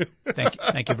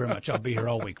 Thank you very much. I'll be here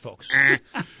all week, folks.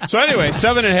 So anyway,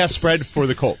 7.5 spread for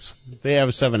the Colts. They have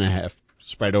a 7.5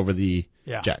 spread over the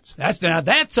Jets.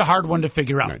 That's a hard one to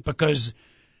figure out because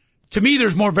to me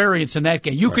there's more variance in that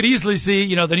game. You could easily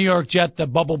see, the New York Jet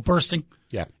bubble bursting.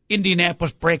 Yeah.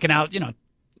 Indianapolis breaking out,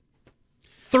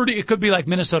 30. It could be like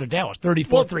Minnesota Dallas,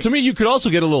 34-3. Well, to me, you could also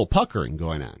get a little puckering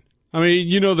going on. I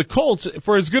mean, the Colts,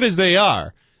 for as good as they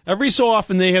are, every so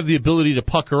often they have the ability to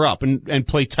pucker up and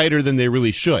play tighter than they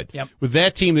really should. Yep. With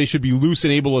that team, they should be loose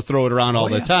and able to throw it around all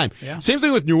the time. Yeah. Same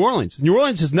thing with New Orleans. New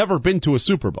Orleans has never been to a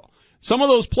Super Bowl. Some of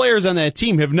those players on that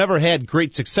team have never had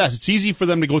great success. It's easy for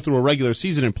them to go through a regular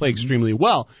season and play extremely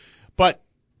well. But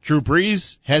Drew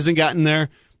Brees hasn't gotten there.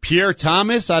 Pierre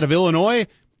Thomas out of Illinois,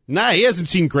 he hasn't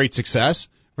seen great success.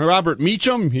 Robert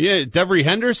Meacham, Devery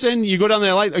Henderson, you go down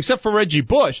that line, except for Reggie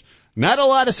Bush. Not a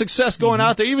lot of success going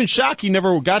out there. Even Shockey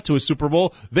never got to a Super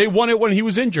Bowl. They won it when he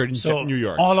was injured in New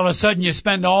York. All of a sudden you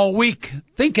spend all week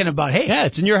thinking about,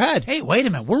 it's in your head. Hey, wait a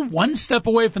minute. We're one step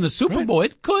away from the Super Bowl.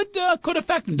 It could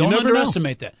affect them. Don't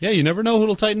underestimate that. Yeah, you never know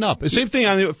who'll tighten up. The same thing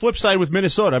on the flip side with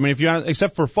Minnesota. I mean,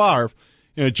 except for Favre,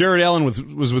 Jared Allen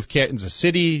was with Kansas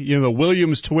City. The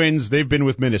Williams twins, they've been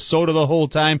with Minnesota the whole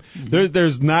time.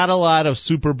 There's not a lot of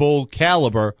Super Bowl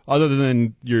caliber other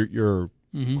than your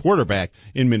quarterback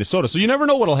in Minnesota. So you never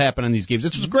know what'll happen in these games.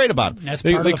 That's what's great about them. That's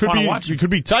part of the fun of watching. They could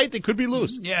be tight. They could be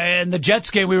loose. Yeah, and the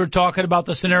Jets game, we were talking about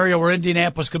the scenario where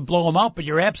Indianapolis could blow them out, but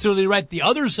you're absolutely right. The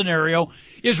other scenario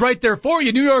is right there for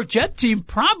you. New York Jet team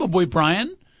probably,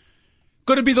 Brian,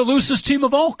 going to be the loosest team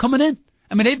of all coming in.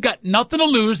 I mean, they've got nothing to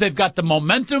lose. They've got the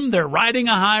momentum. They're riding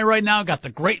a high right now. Got the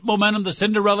great momentum, the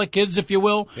Cinderella kids, if you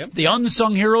will, the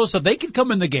unsung heroes. So they can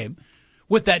come in the game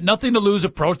with that nothing to lose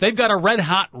approach. They've got a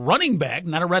red-hot running back,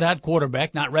 not a red-hot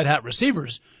quarterback, not red-hot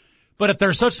receivers. But if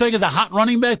there's such thing as a hot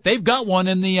running back, they've got one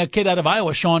in the kid out of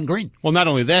Iowa, Sean Green. Well, not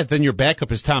only that, then your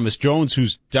backup is Thomas Jones,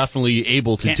 who's definitely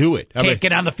able to do it. Can't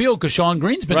get on the field because Sean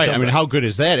Green's been so good. I mean, how good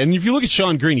is that? And if you look at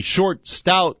Sean Green, he's short,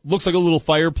 stout, looks like a little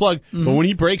fire plug, but when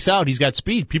he breaks out, he's got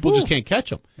speed. People just can't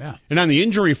catch him. Yeah. And on the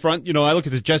injury front, I look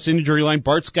at the Jets injury line.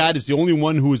 Bart Scott is the only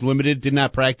one who was limited, did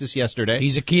not practice yesterday.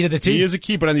 He's a key to the team. He is a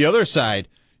key, but on the other side,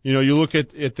 you look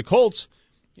at the Colts,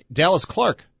 Dallas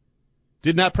Clark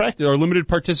did not practice or limited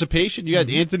participation. You got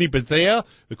Anthony Bethea,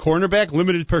 the cornerback,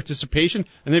 limited participation,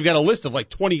 and they've got a list of like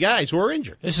 20 guys who are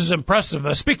injured. This is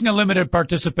impressive. Speaking of limited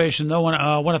participation, though,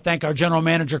 I want to thank our general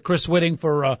manager, Chris Whitting,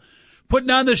 for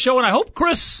putting on this show. And I hope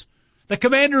Chris, the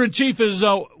commander-in-chief, is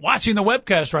watching the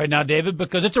webcast right now, David,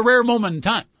 because it's a rare moment in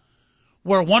time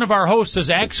where one of our hosts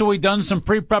has actually done some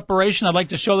pre-preparation. I'd like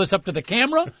to show this up to the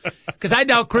camera because I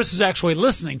doubt Chris is actually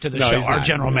listening to the show, our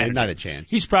general manager. Not a chance.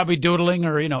 He's probably doodling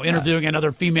or, interviewing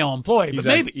another female employee. He's but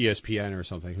maybe ESPN or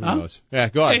something. Who knows? Yeah,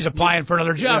 go ahead. He's applying for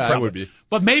another job, probably. Would be.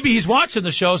 But maybe he's watching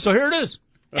the show, so here it is.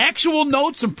 Actual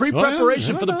notes and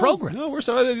pre-preparation for the program. No,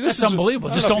 That's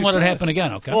unbelievable. Just don't let it happen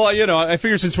again, okay? Well, I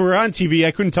figured since we were on TV,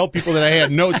 I couldn't tell people that I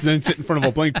had notes and then sit in front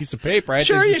of a blank piece of paper. I had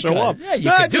to show up. Yeah,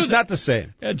 you could just not the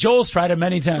same. Yeah, Joel's tried it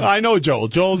many times. I know Joel.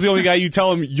 Joel's the only guy you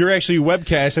tell him you're actually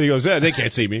webcast, and he goes, they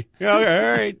can't see me. Yeah, okay,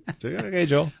 all right. Okay,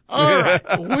 Joel. All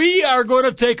right. We are going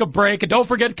to take a break. And don't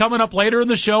forget, coming up later in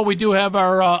the show, we do have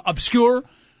our obscure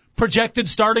projected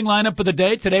starting lineup of the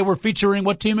day. Today we're featuring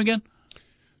what team again?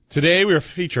 Today we are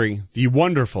featuring the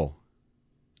wonderful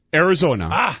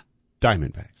Arizona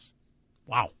Diamondbacks.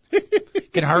 Wow.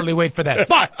 Can hardly wait for that.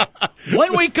 But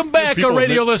when we come back, our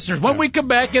radio listeners, when we come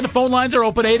back, and the phone lines are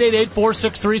open,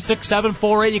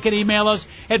 888-463-6748. You can email us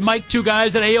at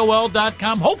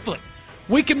Mike2Guys@AOL.com. Hopefully,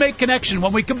 we can make connection.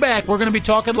 When we come back, we're going to be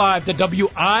talking live to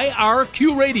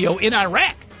WIRQ Radio in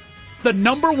Iraq, the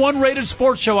 #1 rated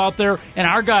sports show out there, and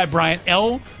our guy, Brian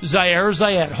Zaiyre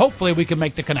Zayid. Hopefully we can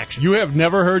make the connection. You have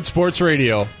never heard sports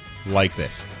radio like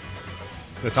this.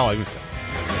 That's all I'm going to say.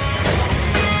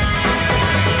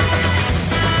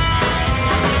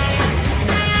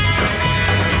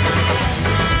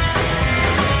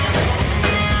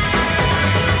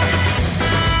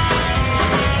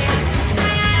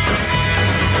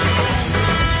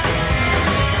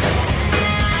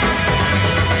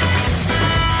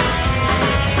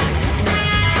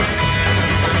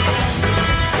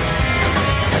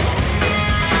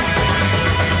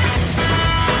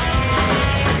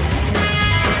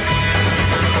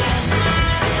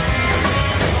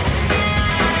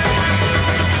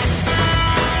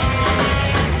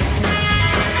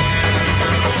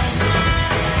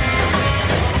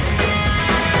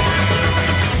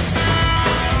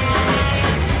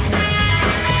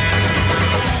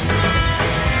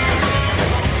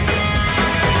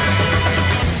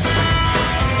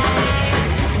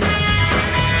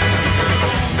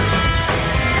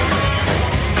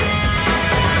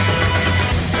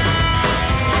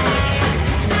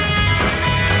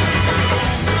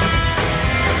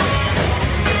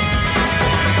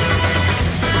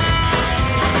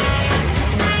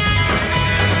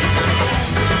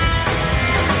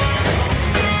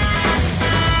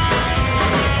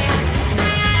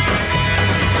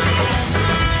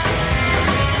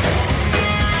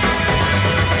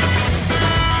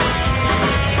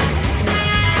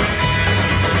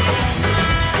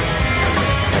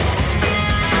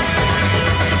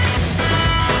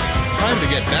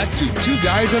 to Two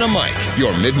Guys and a Mic,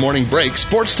 your mid-morning break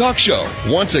sports talk show.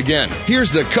 Once again, here's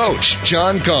the coach,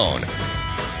 John Cohn.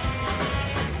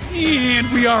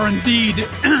 And we are indeed,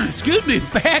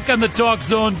 back on the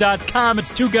TalkZone.com. It's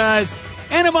Two Guys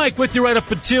and a Mic with you right up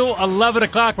until 11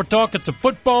 o'clock. We're talking some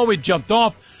football. We jumped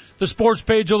off the sports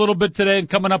page a little bit today and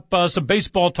coming up some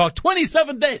baseball talk.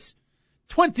 27 days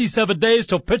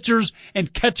till pitchers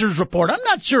and catchers report. I'm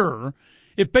not sure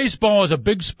if baseball is a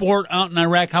big sport out in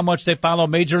Iraq, how much they follow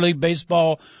Major League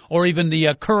Baseball or even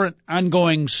the current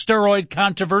ongoing steroid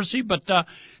controversy, but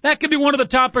that could be one of the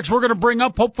topics we're going to bring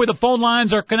up. Hopefully the phone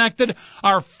lines are connected.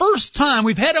 Our first time,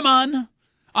 we've had them on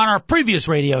our previous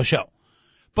radio show,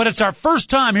 but it's our first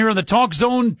time here on the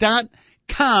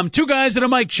TalkZone.com, Two Guys and a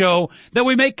Mic show, that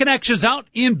we make connections out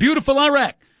in beautiful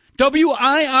Iraq.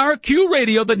 WIRQ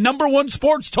Radio, the number one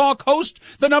sports talk host,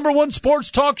 the number one sports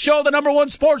talk show, the number one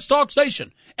sports talk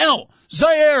station.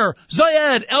 Zaiyre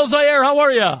Zayid. Zaiyre, how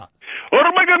are ya?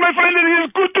 Oh my God, my friend, it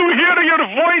is good to hear your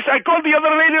voice. I called the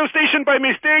other radio station by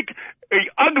mistake.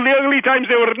 Ugly times.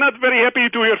 They were not very happy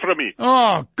to hear from me.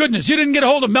 Oh, goodness. You didn't get a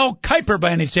hold of Mel Kiper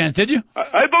by any chance, did you?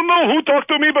 I don't know who talked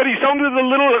to me, but he sounded a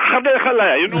little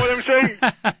khala. You know what I'm saying?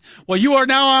 Well, you are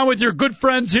now on with your good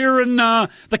friends here in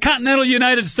the continental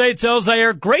United States,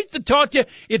 Zaiyre. Great to talk to you.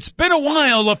 It's been a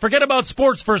while. Forget about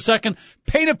sports for a second.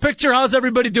 Paint a picture. How's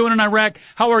everybody doing in Iraq?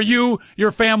 How are you,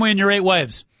 your family, and your 8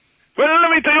 wives? Well,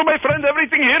 let me tell you, my friend,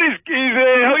 everything here is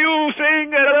how you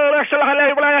saying,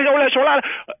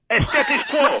 status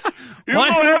quo. You know,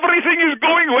 everything is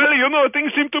going well. You know,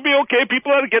 things seem to be okay.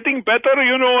 People are getting better.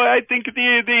 You know, I think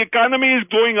the economy is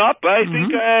going up. I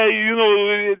think,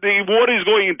 the war is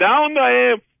going down.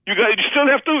 You guys still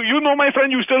have to, my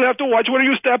friend, you still have to watch where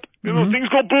you step. You know, things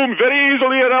go boom very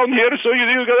easily around here, so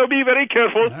you got to be very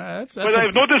careful. But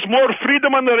I've noticed more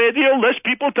freedom on the radio, less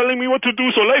people telling me what to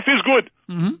do, so life is good.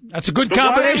 That's a good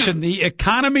combination. The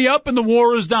economy up and the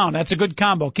war is down. That's a good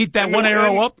combo. Keep that one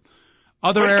arrow up,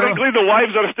 other arrow. Frankly, the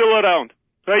wives are still around.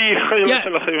 Yeah.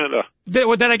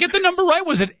 Did I get the number right?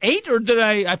 Was it 8 or did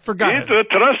I forgot?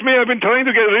 Trust me, I've been trying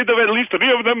to get rid of at least 3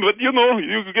 of them, but you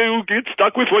get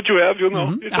stuck with what you have,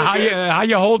 It's okay. How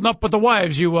you holding up with the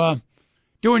wives? You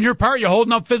doing your part? You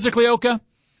holding up physically okay?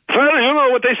 Well, you know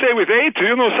what they say with 8,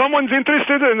 someone's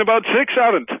interested and about 6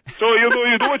 aren't. So, you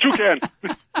do what you can.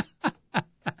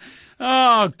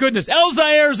 Oh, goodness.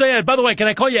 Zaiyre Zayid. By the way, can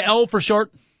I call you L for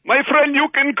short? My friend, you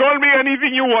can call me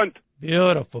anything you want.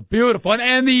 Beautiful, beautiful.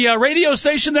 And the radio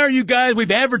station there, you guys, we've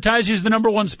advertised you as the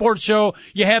number one sports show.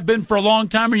 You have been for a long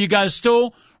time. Are you guys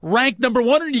still ranked number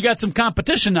one, or you got some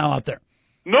competition now out there?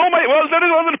 No, there is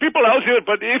other people out here,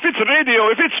 but if it's radio,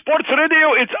 if it's sports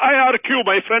radio, it's IRQ,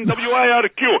 my friend,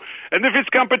 WIRQ. And if it's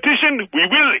competition, we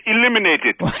will eliminate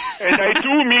it. And I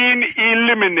do mean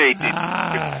eliminate it.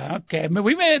 Okay.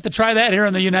 We may have to try that here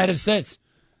in the United States.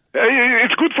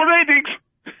 It's good for ratings.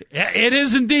 Yeah, it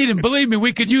is indeed, and believe me,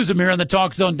 we could use them here on the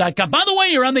TalkZone.com. By the way,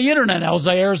 you're on the internet,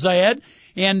 Zaiyre Zayid,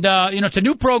 and it's a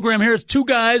new program here. It's Two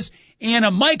Guys and a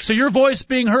Mic, so your voice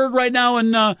being heard right now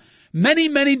in many,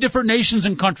 many different nations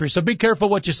and countries. So be careful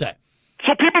what you say.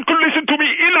 So people could listen to me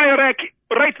in Iraq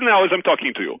right now as I'm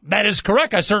talking to you. That is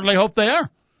correct. I certainly hope they are.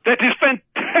 That is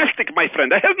fantastic, my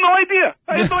friend. I have no idea.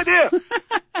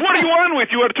 What are you on with?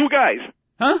 You are two guys.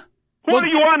 Huh? What are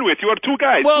you on with? You are two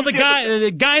guys. Well,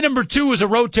 the guy number 2 is a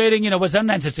rotating,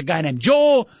 sometimes it's a guy named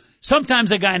Joel,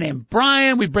 sometimes a guy named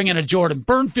Brian. We bring in a Jordan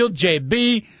Burnfield,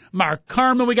 JB, Mark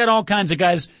Carman. We got all kinds of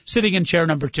guys sitting in chair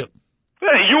number 2.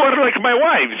 You are like my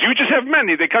wives. You just have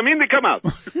many. They come in, they come out.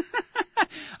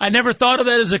 I never thought of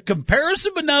that as a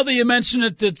comparison, but now that you mention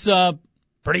it, it's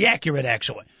pretty accurate,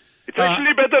 actually. It's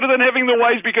actually better than having the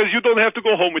wives because you don't have to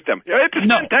go home with them. It's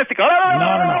fantastic. No.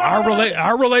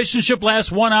 Our relationship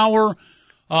lasts 1 hour,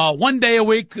 1 day a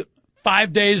week,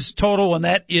 5 days total, and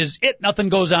that is it. Nothing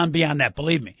goes on beyond that,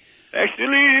 believe me.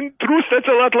 Actually, in truth, that's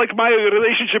a lot like my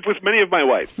relationship with many of my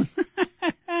wives.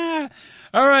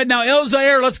 All right, now,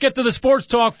 Zaiyre, let's get to the sports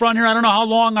talk front here. I don't know how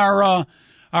long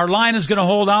our line is going to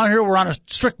hold out here. We're on a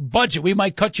strict budget. We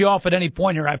might cut you off at any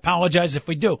point here. I apologize if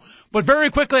we do. But very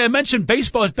quickly, I mentioned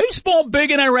baseball. Is baseball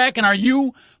big in Iraq, and are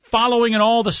you following in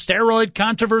all the steroid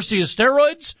controversy? Is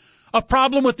steroids a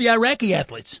problem with the Iraqi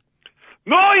athletes?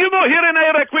 No, here in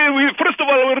Iraq, we first of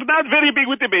all, we're not very big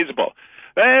with the baseball.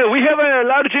 We have a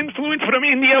large influence from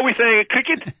India with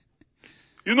cricket.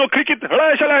 Cricket,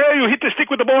 you hit the stick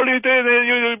with the ball,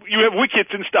 you have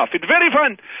wickets and stuff. It's very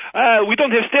fun. We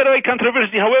don't have steroid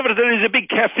controversy. However, there is a big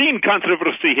caffeine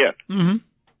controversy here. Mm-hmm.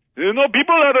 You know,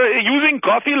 people are using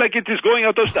coffee like it is going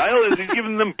out of style, and it's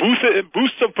giving them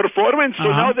boosts of performance. So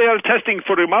now they are testing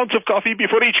for amounts of coffee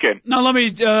before each game. Now let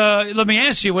me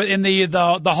ask you, in the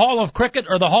Hall of Cricket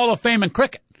or the Hall of Fame in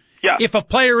cricket, if a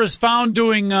player is found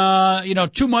doing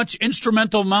too much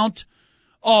instrumental amount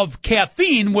of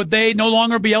caffeine, would they no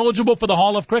longer be eligible for the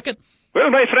Hall of Cricket?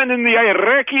 Well, my friend, in the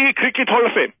Iraqi Cricket Hall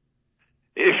of Fame,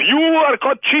 if you are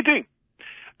caught cheating,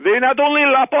 they not only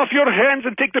lop off your hands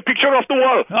and take the picture off the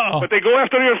wall, but they go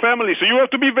after your family. So you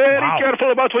have to be very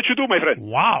careful about what you do, my friend.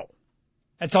 Wow.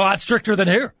 That's a lot stricter than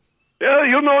here. Yeah,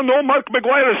 you know, no Mark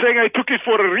McGuire saying I took it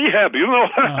for a rehab. You know,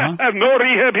 I have no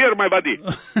rehab here, my buddy.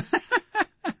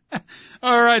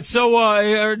 All right, so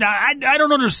I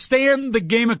don't understand the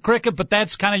game of cricket, but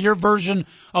that's kind of your version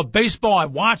of baseball. I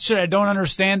watch it. I don't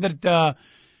understand it.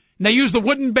 They use the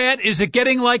wooden bat. Is it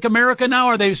getting like America now?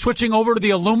 Are they switching over to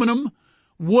the aluminum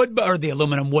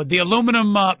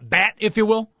bat, if you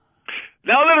will?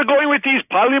 Now they're going with these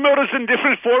polymers in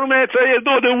different formats.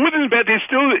 No, the wooden bat is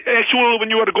still actual when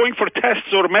you are going for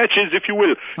tests or matches, if you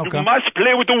will. Okay. You must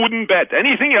play with the wooden bat.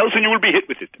 Anything else and you will be hit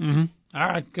with it. Mm-hmm. All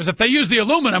right, because if they use the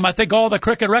aluminum, I think all the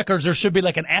cricket records, there should be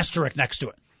like an asterisk next to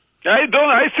it.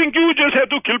 I think you just have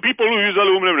to kill people who use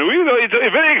aluminum. It's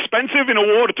very expensive in a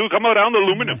war to come around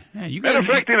aluminum. Matter of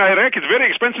fact, in Iraq, it's very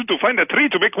expensive to find a tree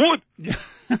to make wood.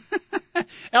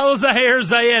 Zaiyre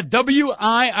Zayid,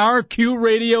 WIRQ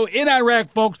Radio in Iraq,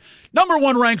 folks. Number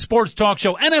 1 ranked sports talk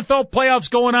show. NFL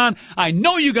playoffs going on. I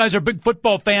know you guys are big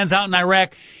football fans out in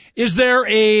Iraq. Is there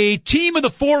a team of the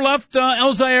 4 left,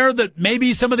 Zaiyre, that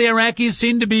maybe some of the Iraqis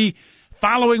seem to be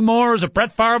following more? Is it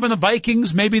Brett Favre and the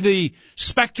Vikings? Maybe the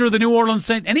specter of the New Orleans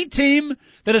Saints? Any team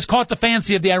that has caught the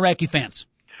fancy of the Iraqi fans?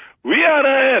 We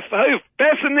are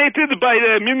fascinated by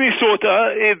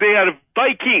Minnesota. They are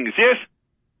Vikings, yes?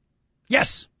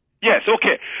 Yes. Yes,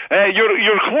 okay.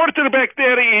 Your quarterback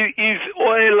there is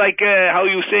like, how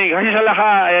you saying,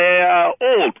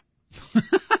 old.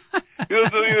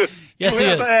 Yes, he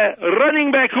is.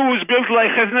 Running back who is built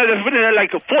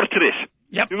like a fortress.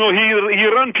 Yep. You know, he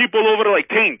run people over like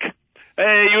tank.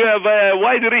 You have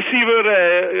wide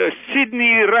receiver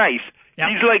Sidney Rice. Yep.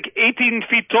 He's like 18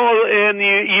 feet tall and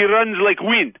he runs like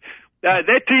wind.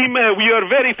 That team, we are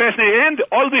very fascinated, and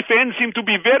all the fans seem to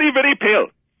be very, very pale.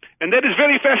 And that is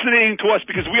very fascinating to us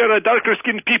because we are a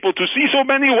darker-skinned people. To see so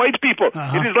many white people,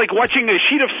 it is like watching a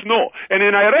sheet of snow. And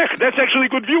in Iraq, that's actually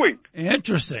good viewing.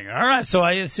 Interesting. All right, so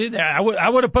I see there. I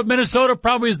would have put Minnesota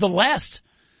probably as the last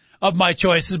of my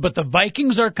choices, but the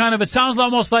Vikings are kind of, it sounds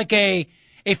almost like a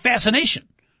fascination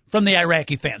from the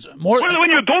Iraqi fans. Well,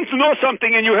 when you don't know something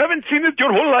and you haven't seen it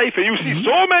your whole life and you see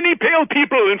so many pale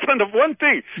people in front of one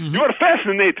thing, you are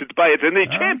fascinated by it, and they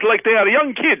chant like they are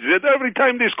young kids. Every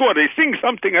time they score, they sing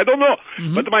something. I don't know.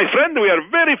 But my friend, we are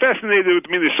very fascinated with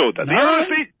Minnesota. The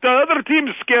other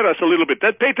teams scare us a little bit.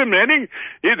 That Peyton Manning,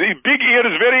 his big ear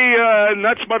is very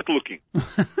not smart looking.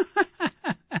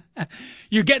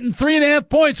 You're getting 3.5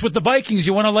 points with the Vikings.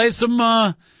 You want to lay some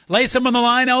on the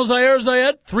line, Zaiyre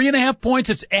Zayid? 3.5 points.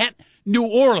 It's at New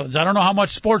Orleans. I don't know how much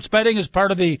sports betting is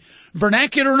part of the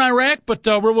vernacular in Iraq, but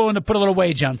we're willing to put a little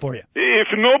wage on for you. If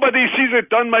nobody sees it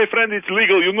done, my friend, it's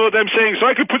legal. You know what I'm saying? So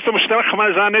I could put some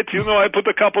strachmas on it. You know, I put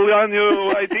a couple on.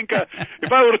 I think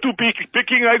if I were to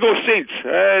picking, I go Saints.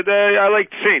 I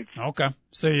like Saints. Okay.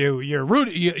 So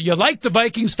you like the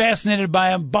Vikings, fascinated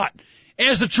by them, but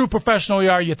as the true professional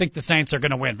you are, you think the Saints are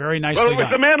going to win. Very nicely done. Well,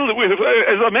 as a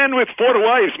man with 4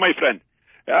 wives, my friend,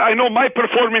 I know my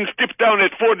performance dipped down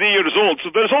at 40 years old,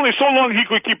 so there's only so long he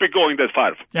could keep it going, that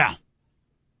Favre. Yeah.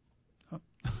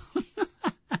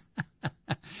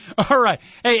 All right.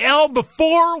 Hey, Al,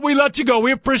 before we let you go,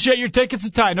 we appreciate your taking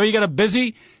some time. I know you got a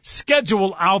busy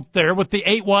schedule out there with the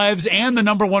 8 wives and the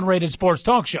number 1 rated sports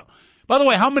talk show. By the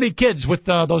way, how many kids with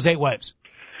those 8 wives?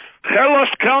 I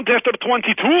lost count after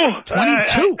 22.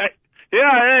 22?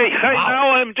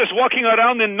 Now I'm just walking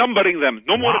around and numbering them.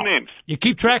 No more names. You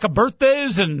keep track of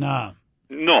birthdays and... No.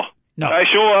 I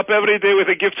show up every day with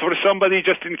a gift for somebody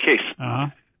just in case.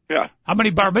 Yeah. How many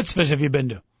bar mitzvahs have you been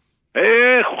to?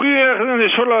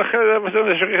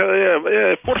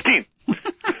 14.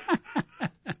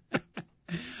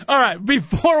 All right,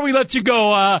 before we let you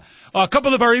go, a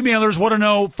couple of our emailers want to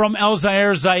know from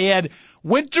Zaiyre Zayid,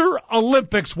 Winter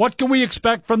Olympics, what can we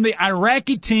expect from the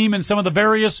Iraqi team and some of the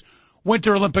various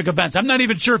Winter Olympic events? I'm not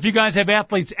even sure if you guys have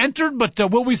athletes entered, but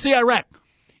will we see Iraq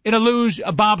in a luge,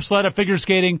 a bobsled, a figure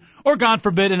skating, or, God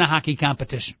forbid, in a hockey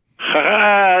competition?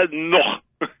 No.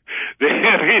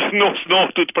 There is no snow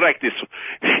to practice.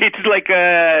 It's like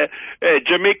a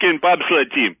Jamaican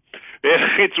bobsled team.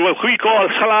 It's what we call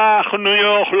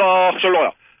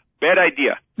Bad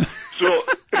idea. So,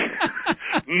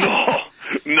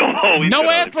 no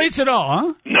athletes at all,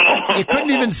 huh? No. You couldn't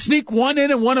even sneak one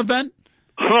in one event?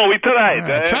 No, we tried. We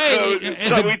tried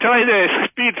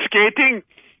speed skating.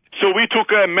 So we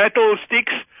took metal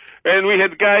sticks, and we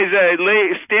had guys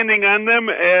standing on them.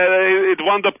 It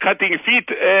wound up cutting feet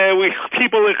with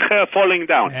people falling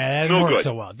down. Yeah, that didn't work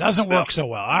so well. Doesn't work so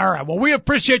well. All right. Well, we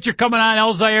appreciate you coming on,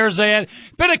 Zaiyre Zayid.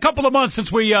 Been a couple of months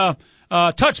since we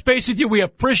touched base with you. We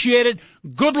appreciate it.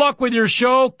 Good luck with your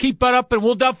show. Keep it up, and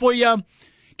we'll definitely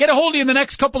get a hold of you in the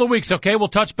next couple of weeks, okay? We'll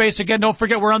touch base again. Don't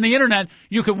forget, we're on the Internet.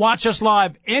 You can watch us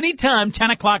live anytime, 10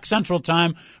 o'clock Central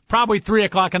Time, probably 3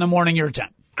 o'clock in the morning your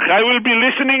time. I will be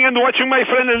listening and watching, my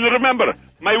friend, and remember,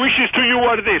 my wishes to you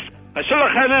are this.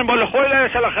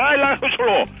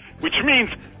 Which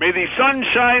means, may the sun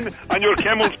shine on your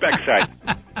camel's backside.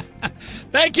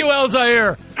 Thank you,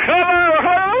 Zaiyre.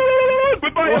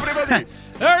 Goodbye, everybody.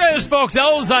 There it is, folks.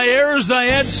 Zaiyre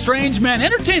Zayid, strange man.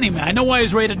 Entertaining man. I know why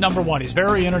he's rated number one. He's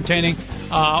very entertaining.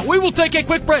 We will take a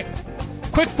quick break.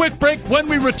 Quick break. When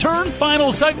we return,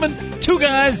 final segment, two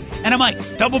guys and a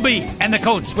mic. Double B and the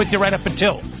coach with you right up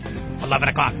until 11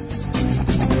 o'clock.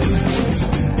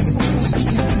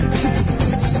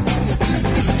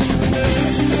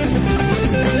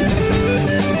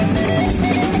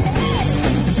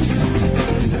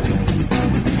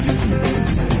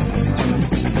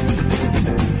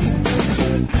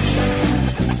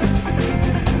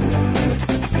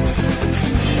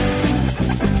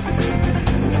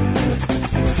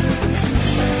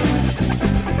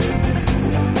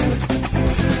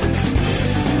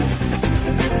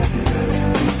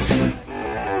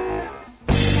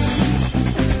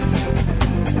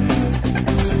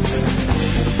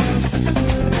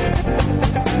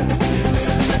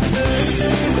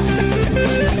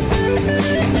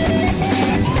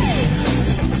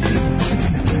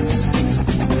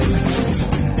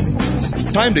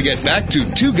 Time to get back to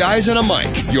Two Guys and a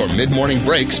Mic, your mid-morning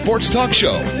break sports talk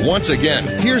show. Once again,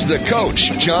 here's the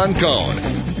coach, John Cohn.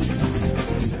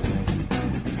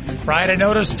 Friday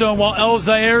noticed while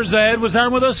Zaiyre Zayid was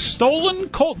on with us, Stolen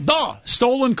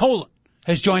Colon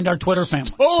has joined our Twitter family.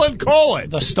 Stolen Colon.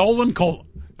 The Stolen Colon.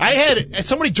 I had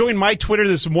somebody join my Twitter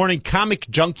this morning, Comic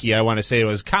Junkie, I want to say it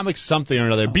was, Comic something or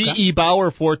another. Okay. B.E. Bauer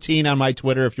 14 on my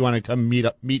Twitter if you want to come meet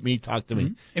me, talk to me.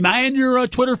 Mm-hmm. Am I in your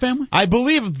Twitter family? I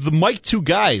believe the Mike Two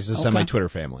Guys is in my Twitter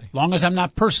family. Long as I'm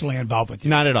not personally involved with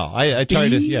you. Not at all. I try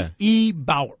to, yeah. B.E.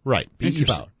 Bauer. Right, B.E.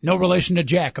 Bauer. No relation to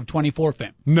Jack of 24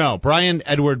 fame. No, Brian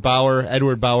Edward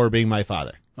Bauer being my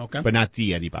father. Okay. But not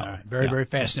the Eddie Bauer. All right, very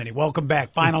fascinating. Welcome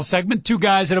back. Final segment, two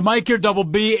guys and a mic here, Double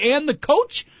B and the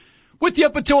coach. With you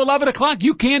up until 11 o'clock.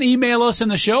 You can email us in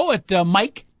the show at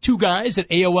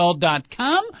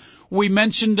mike2guys@aol.com. We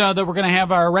mentioned that we're going to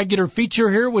have our regular feature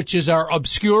here, which is our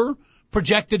obscure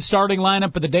projected starting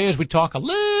lineup of the day as we talk a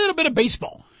little bit of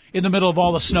baseball in the middle of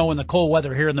all the snow and the cold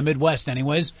weather here in the Midwest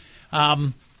anyways.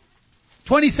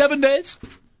 27 days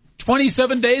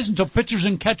until pitchers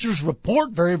and catchers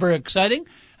report. Very, very exciting.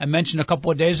 I mentioned a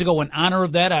couple of days ago in honor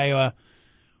of that, I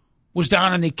was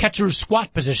down in the catcher's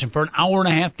squat position for an hour and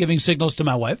a half giving signals to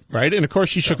my wife. Right, and of course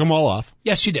she shook them all off.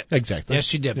 Yes, she did. Exactly. Yes,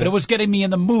 she did. Yeah. But it was getting me in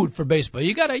the mood for baseball.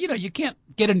 You gotta, you can't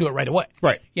get into it right away.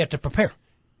 Right. You have to prepare.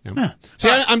 Yeah. Huh. See,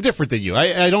 I'm different than you.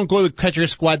 I don't go to the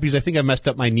catcher's squat because I think I messed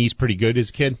up my knees pretty good as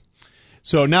a kid.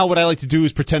 So now what I like to do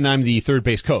is pretend I'm the third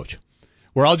base coach,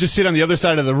 where I'll just sit on the other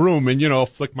side of the room and,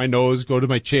 flick my nose, go to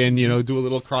my chin, do a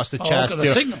little across the chest.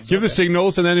 Signals. Give the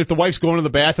signals, and then if the wife's going to the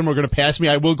bathroom or going to pass me,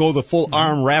 I will go the full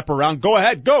arm wrap around. Go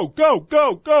ahead, go.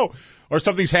 Or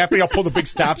something's happening, I'll pull the big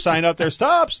stop sign out there.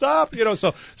 Stop,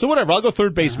 so whatever, I'll go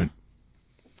third baseman.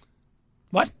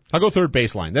 What? I'll go third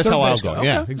baseline. That's how I'll go. Okay.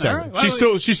 Yeah, exactly. Right.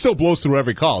 Well, she still blows through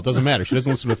every call. It doesn't matter. She doesn't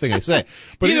listen to a thing I say.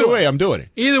 But either way, I'm doing it.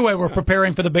 Either way, we're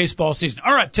preparing for the baseball season.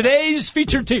 All right, today's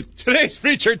featured team.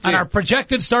 On our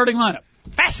projected starting lineup.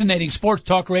 Fascinating sports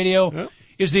talk radio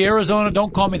is the Arizona,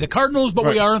 don't call me the Cardinals, but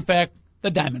we are, in fact,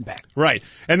 the Diamondbacks. Right.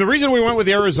 And the reason we went with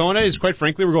Arizona is, quite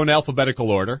frankly, we're going to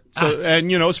alphabetical order. So,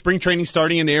 and, spring training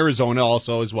starting in Arizona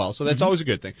also as well. So that's always a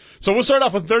good thing. So we'll start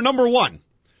off with their number one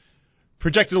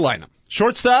projected lineup.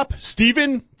 Shortstop,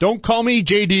 Steven, don't call me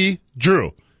JD,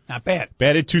 Drew. Not bad.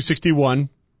 Batted .261,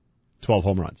 12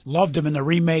 home runs. Loved him in the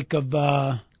remake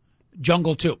of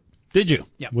Jungle 2. Did you?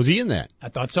 Yeah. Was he in that? I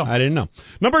thought so. I didn't know.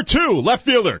 Number two, left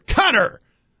fielder, Connor.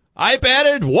 I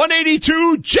batted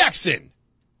 .182, Jackson.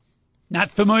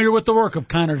 Not familiar with the work of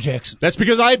Connor Jackson. That's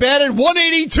because I batted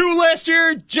 .182 last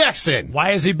year, Jackson.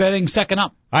 Why is he batting second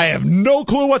up? I have no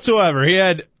clue whatsoever. He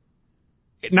had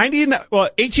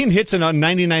 18 hits and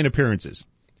 99 appearances.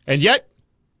 And yet,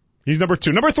 he's number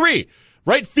two. Number three,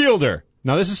 right fielder.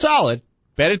 Now, this is solid.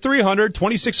 batted .300,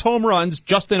 26 home runs,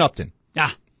 Justin Upton.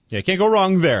 Ah. Yeah, can't go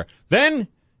wrong there. Then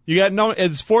you got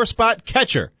his 4-spot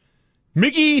catcher,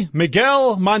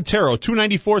 Miguel Montero,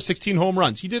 .294, 16 home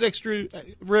runs. He did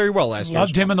very well last year.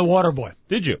 Loved him in the Water Boy.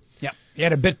 Did you? Yeah, he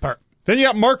had a bit part. Then you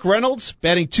got Mark Reynolds,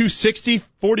 batting .260,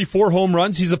 44 home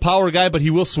runs. He's a power guy, but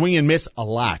he will swing and miss a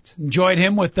lot. Enjoyed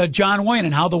him with John Wayne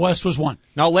and How the West Was Won.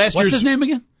 Now What's his name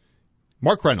again?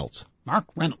 Mark Reynolds. Mark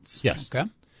Reynolds. Yes. Okay.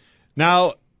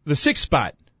 Now, the 6th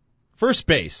spot, first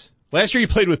base. Last year he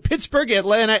played with Pittsburgh,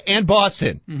 Atlanta, and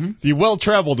Boston. Mm-hmm. The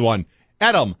well-traveled one,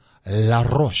 Adam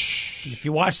LaRoche. If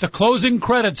you watch the closing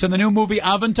credits in the new movie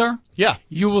Avatar, Yeah.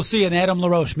 you will see an Adam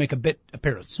LaRoche make a bit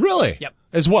appearance. Really? Yep.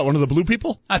 As what, one of the blue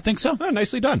people? I think so. Oh,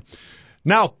 nicely done.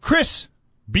 Now, Chris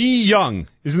B. Young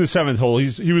is in the 7th hole.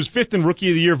 He was 5th in Rookie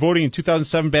of the Year voting in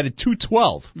 2007, batted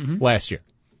 .212 last year.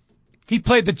 He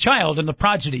played the child in the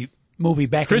Prodigy movie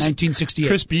back in 1968.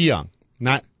 Chris B. Young.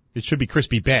 It should be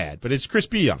Crispy Bad, but it's Chris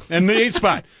B. Young. And the 8th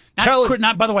spot.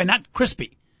 By the way, not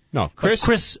Crispy. No,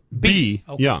 Chris B.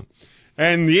 Okay. Young.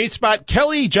 And the 8th spot,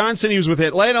 Kelly Johnson. He was with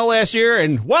Atlanta last year,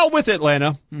 and while with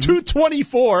Atlanta,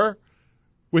 .224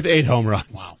 with 8 home runs.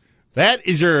 Wow. That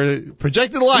is your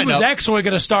projected lineup. He was actually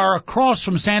going to star across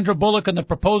from Sandra Bullock in The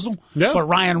Proposal, but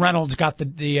Ryan Reynolds got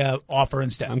the offer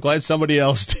instead. I'm glad somebody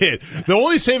else did. The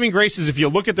only saving grace is if you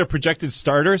look at their projected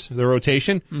starters, their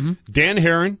rotation, Dan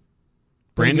Herron,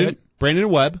 Brandon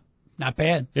Webb. Not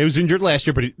bad. He was injured last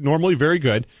year, but normally very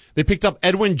good. They picked up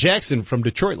Edwin Jackson from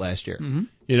Detroit last year.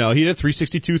 You know, he had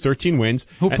 362, 13 wins.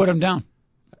 Who put him down?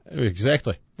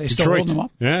 Exactly. They still holding him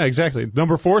up? Yeah, exactly.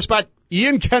 Number 4 spot,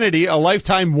 Ian Kennedy, a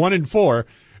lifetime 1-4.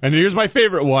 And here's my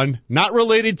favorite one, not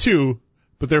related to,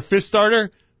 but their 5th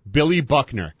starter, Billy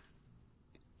Buckner.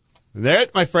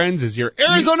 That, my friends, is your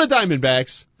Arizona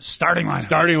Diamondbacks starting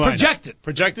lineup.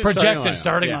 Projected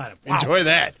starting lineup. Wow. Enjoy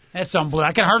that. That's unbelievable.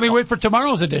 I can hardly wait for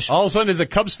tomorrow's edition. All of a sudden, as a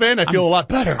Cubs fan, I feel a lot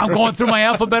better. I'm going through my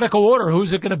alphabetical order.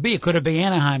 Who's it going to be? Could it be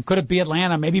Anaheim? Could it be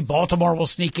Atlanta? Maybe Baltimore will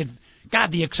sneak in.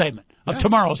 God, the excitement of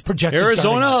tomorrow's projected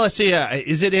Arizona, let's see.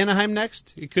 Is it Anaheim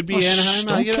next? It could be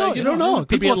Anaheim. You don't know. It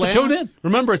could be People have to tune in.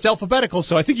 Remember, it's alphabetical,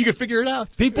 so I think you could figure it out.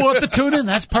 People have to tune in.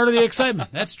 That's part of the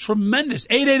excitement. That's tremendous.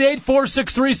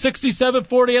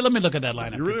 888-463-6748. Let me look at that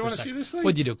lineup. You really want to see this thing?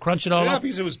 What'd you do? Crunch it all up? up?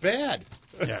 Because it was bad.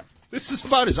 Yeah. This is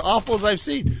about as awful as I've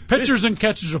seen. Pitchers and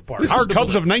catchers apart. This is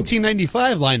Cubs of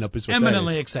 1995 lineup is what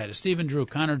eminently that is. Excited. Stephen Drew,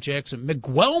 Connor Jackson,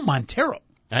 Miguel Montero.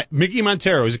 Mickey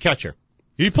Montero is a catcher.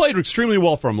 He played extremely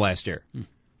well for him last year.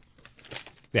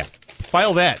 Yeah.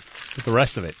 File that with the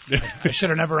rest of it. I should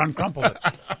have never uncrumpled it.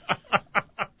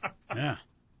 Yeah.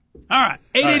 All right.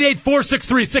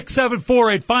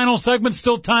 888-463-6748. Final segment.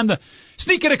 Still time to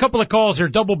sneak in a couple of calls here.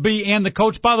 Double B and the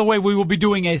coach. By the way, we will be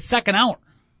doing a second hour.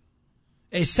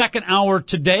 A second hour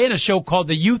today in a show called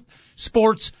the Youth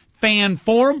Sports Fan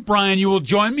Forum. Brian, you will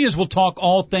join me as we'll talk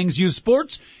all things youth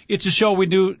sports. It's a show we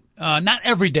do not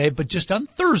every day, but just on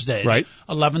Thursdays, right?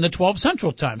 11 to 12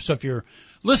 Central Time. So if you're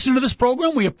listening to this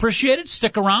program, we appreciate it.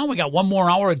 Stick around. We got one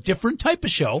more hour, a different type of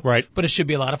show, right? But it should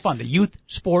be a lot of fun. The Youth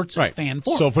Sports Fan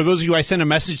Forum. So for those of you I sent a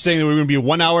message saying that we're going to be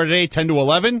 1 hour today, 10 to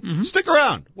 11, stick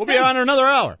around. We'll be on another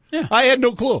hour. Yeah. I had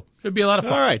no clue. Should be a lot of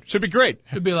fun. All right. Should be great.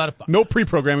 Should be a lot of fun. No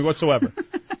pre-programming whatsoever.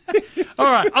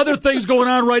 All right. Other things going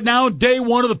on right now. Day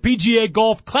 1 of the PGA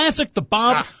Golf Classic, the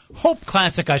Bob Hope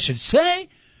Classic, I should say.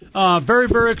 Very,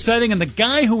 very exciting. And the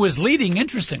guy who was leading,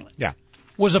 interestingly,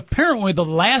 was apparently the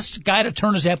last guy to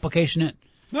turn his application in.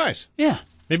 Nice. Yeah.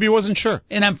 Maybe he wasn't sure.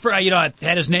 And I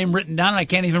had his name written down, and I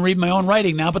can't even read my own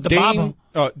writing now. But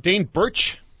Dane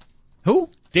Birch. Who?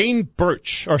 Shane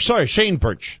Birch.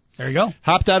 There you go.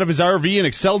 Hopped out of his RV and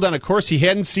excelled on a course he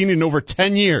hadn't seen in over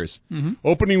 10 years,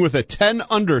 opening with a 10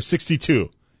 under 62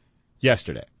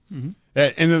 yesterday.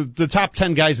 And the top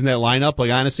 10 guys in that lineup, like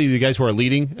honestly, the guys who are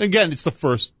leading, again, it's the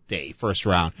first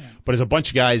round, but it's a bunch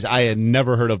of guys I had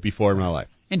never heard of before in my life.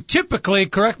 And typically,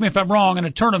 correct me if I'm wrong, in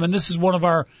a tournament, this is one of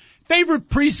our favorite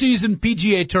preseason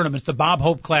PGA tournaments, the Bob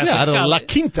Hope Classic. Yeah, out of La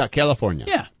Quinta,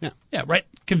 California. Yeah, right.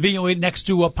 Conveniently next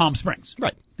to Palm Springs.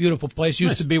 Right. Beautiful place.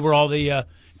 Used to be where all the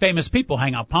famous people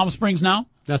hang out. Palm Springs now?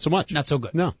 Not so much. Not so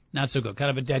good. No. Not so good. Kind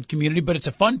of a dead community, but it's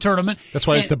a fun tournament. That's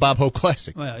why it's the Bob Hope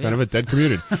Classic. Well, yeah. Kind of a dead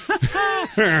community.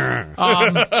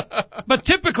 But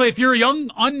typically, if you're a young,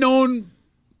 unknown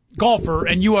golfer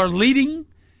and you are leading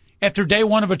after day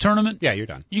 1 of a tournament, you're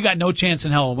done. You got no chance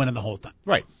in hell of winning the whole thing.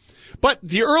 Right. But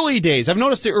the early days, I've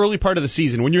noticed the early part of the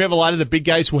season, when you have a lot of the big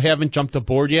guys who haven't jumped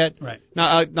aboard yet. Right.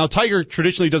 Now Tiger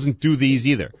traditionally doesn't do these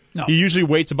either. No. He usually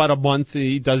waits about a month,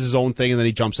 he does his own thing, and then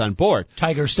he jumps on board.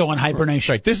 Tiger's still in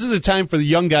hibernation. Right. This is a time for the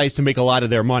young guys to make a lot of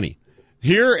their money.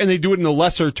 here, and they do it in the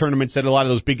lesser tournaments that a lot of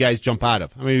those big guys jump out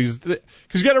of. I mean, because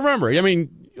you got to remember, I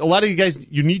mean, a lot of you guys,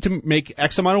 you need to make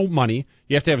X amount of money.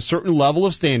 You have to have a certain level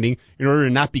of standing in order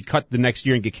to not be cut the next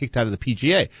year and get kicked out of the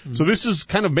PGA. Mm-hmm. So this is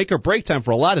kind of make or break time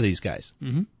for a lot of these guys.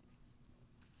 Mm-hmm.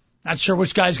 Not sure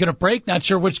which guy's going to break. Not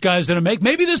sure which guy's going to make.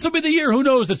 Maybe this will be the year. Who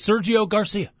knows that Sergio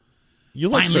Garcia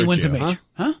finally wins a major.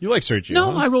 Huh? You like Sergio?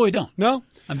 No, I really don't. No?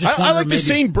 I'm just I like the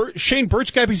Shane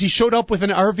Birch guy because he showed up with an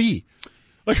RV.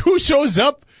 Like, who shows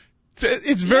up?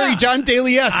 It's very John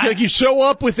Daly-esque. Like, you show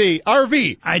up with a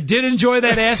RV. I did enjoy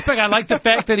that aspect. I like the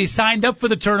fact that he signed up for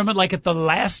the tournament like at the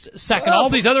last second. All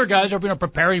these other guys are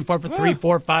preparing for it for 3,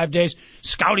 4, 5 days,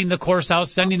 scouting the course out,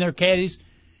 sending their caddies.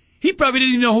 He probably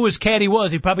didn't even know who his caddy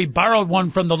was. He probably borrowed one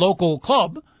from the local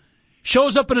club.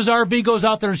 Shows up in his RV, goes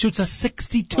out there and shoots a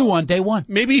 62 on day one.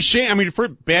 Maybe for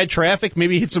bad traffic,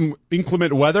 maybe hit some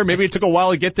inclement weather. Maybe it took a while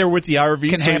to get there with the RV.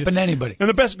 Can happen to anybody. And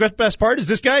the best part is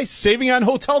this guy saving on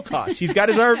hotel costs. He's got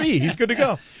his RV. He's good to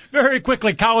go. Very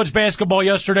quickly, college basketball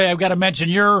yesterday. I've got to mention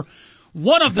you're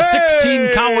one of the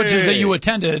 16 colleges that you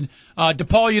attended.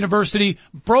 DePaul University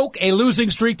broke a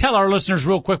losing streak. Tell our listeners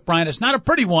real quick, Brian, it's not a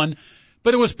pretty one,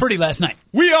 but it was pretty last night.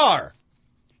 We are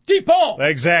DePaul.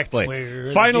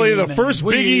 Exactly. Finally, the first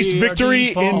Big East victory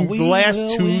in the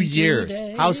last 2 years.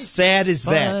 How sad is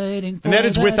that? And that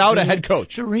is without a head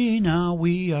coach. Now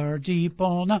we are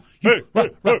DePaul. Now.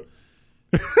 The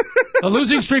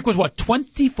losing streak was what,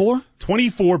 24?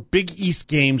 24 Big East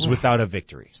games without a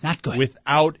victory. It's not good.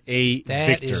 Without a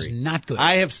victory. That is not good.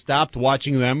 I have stopped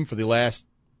watching them for the last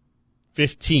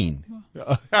 15.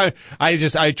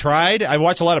 I tried. I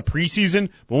watch a lot of preseason,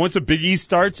 but once the Big East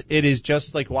starts, it is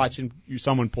just like watching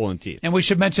someone pulling teeth. And we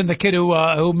should mention the kid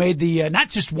who made the not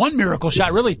just one miracle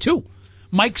shot, really two.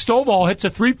 Mike Stovall hits a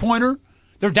three-pointer.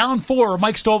 They're down 4.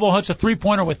 Mike Stovall hits a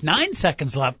three-pointer with 9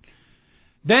 seconds left.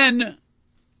 Then,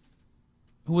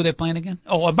 who were they playing again?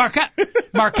 Oh, Marquette.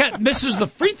 Marquette misses the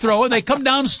free throw, and they come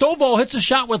down. Stovall hits a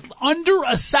shot with under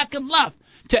a second left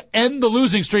to end the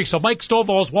losing streak. So Mike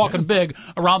Stovall is walking big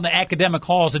around the academic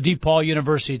halls of DePaul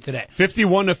University today.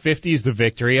 51-50 is the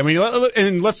victory. I mean,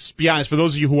 and let's be honest, for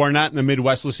those of you who are not in the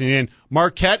Midwest listening in,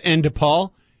 Marquette and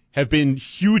DePaul have been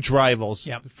huge rivals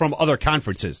from other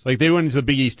conferences. Like, they went into the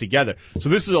Big East together. So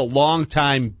this is a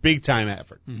long-time, big-time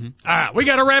effort. Mm-hmm. All right, we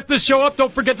got to wrap this show up.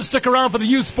 Don't forget to stick around for the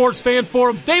Youth Sports Fan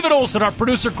Forum. David Olson, our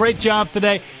producer, great job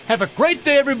today. Have a great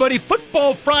day, everybody.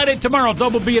 Football Friday tomorrow.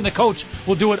 Double B and the coach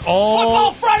will do it all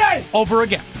Football Friday over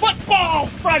again. Football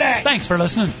Friday. Thanks for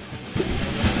listening.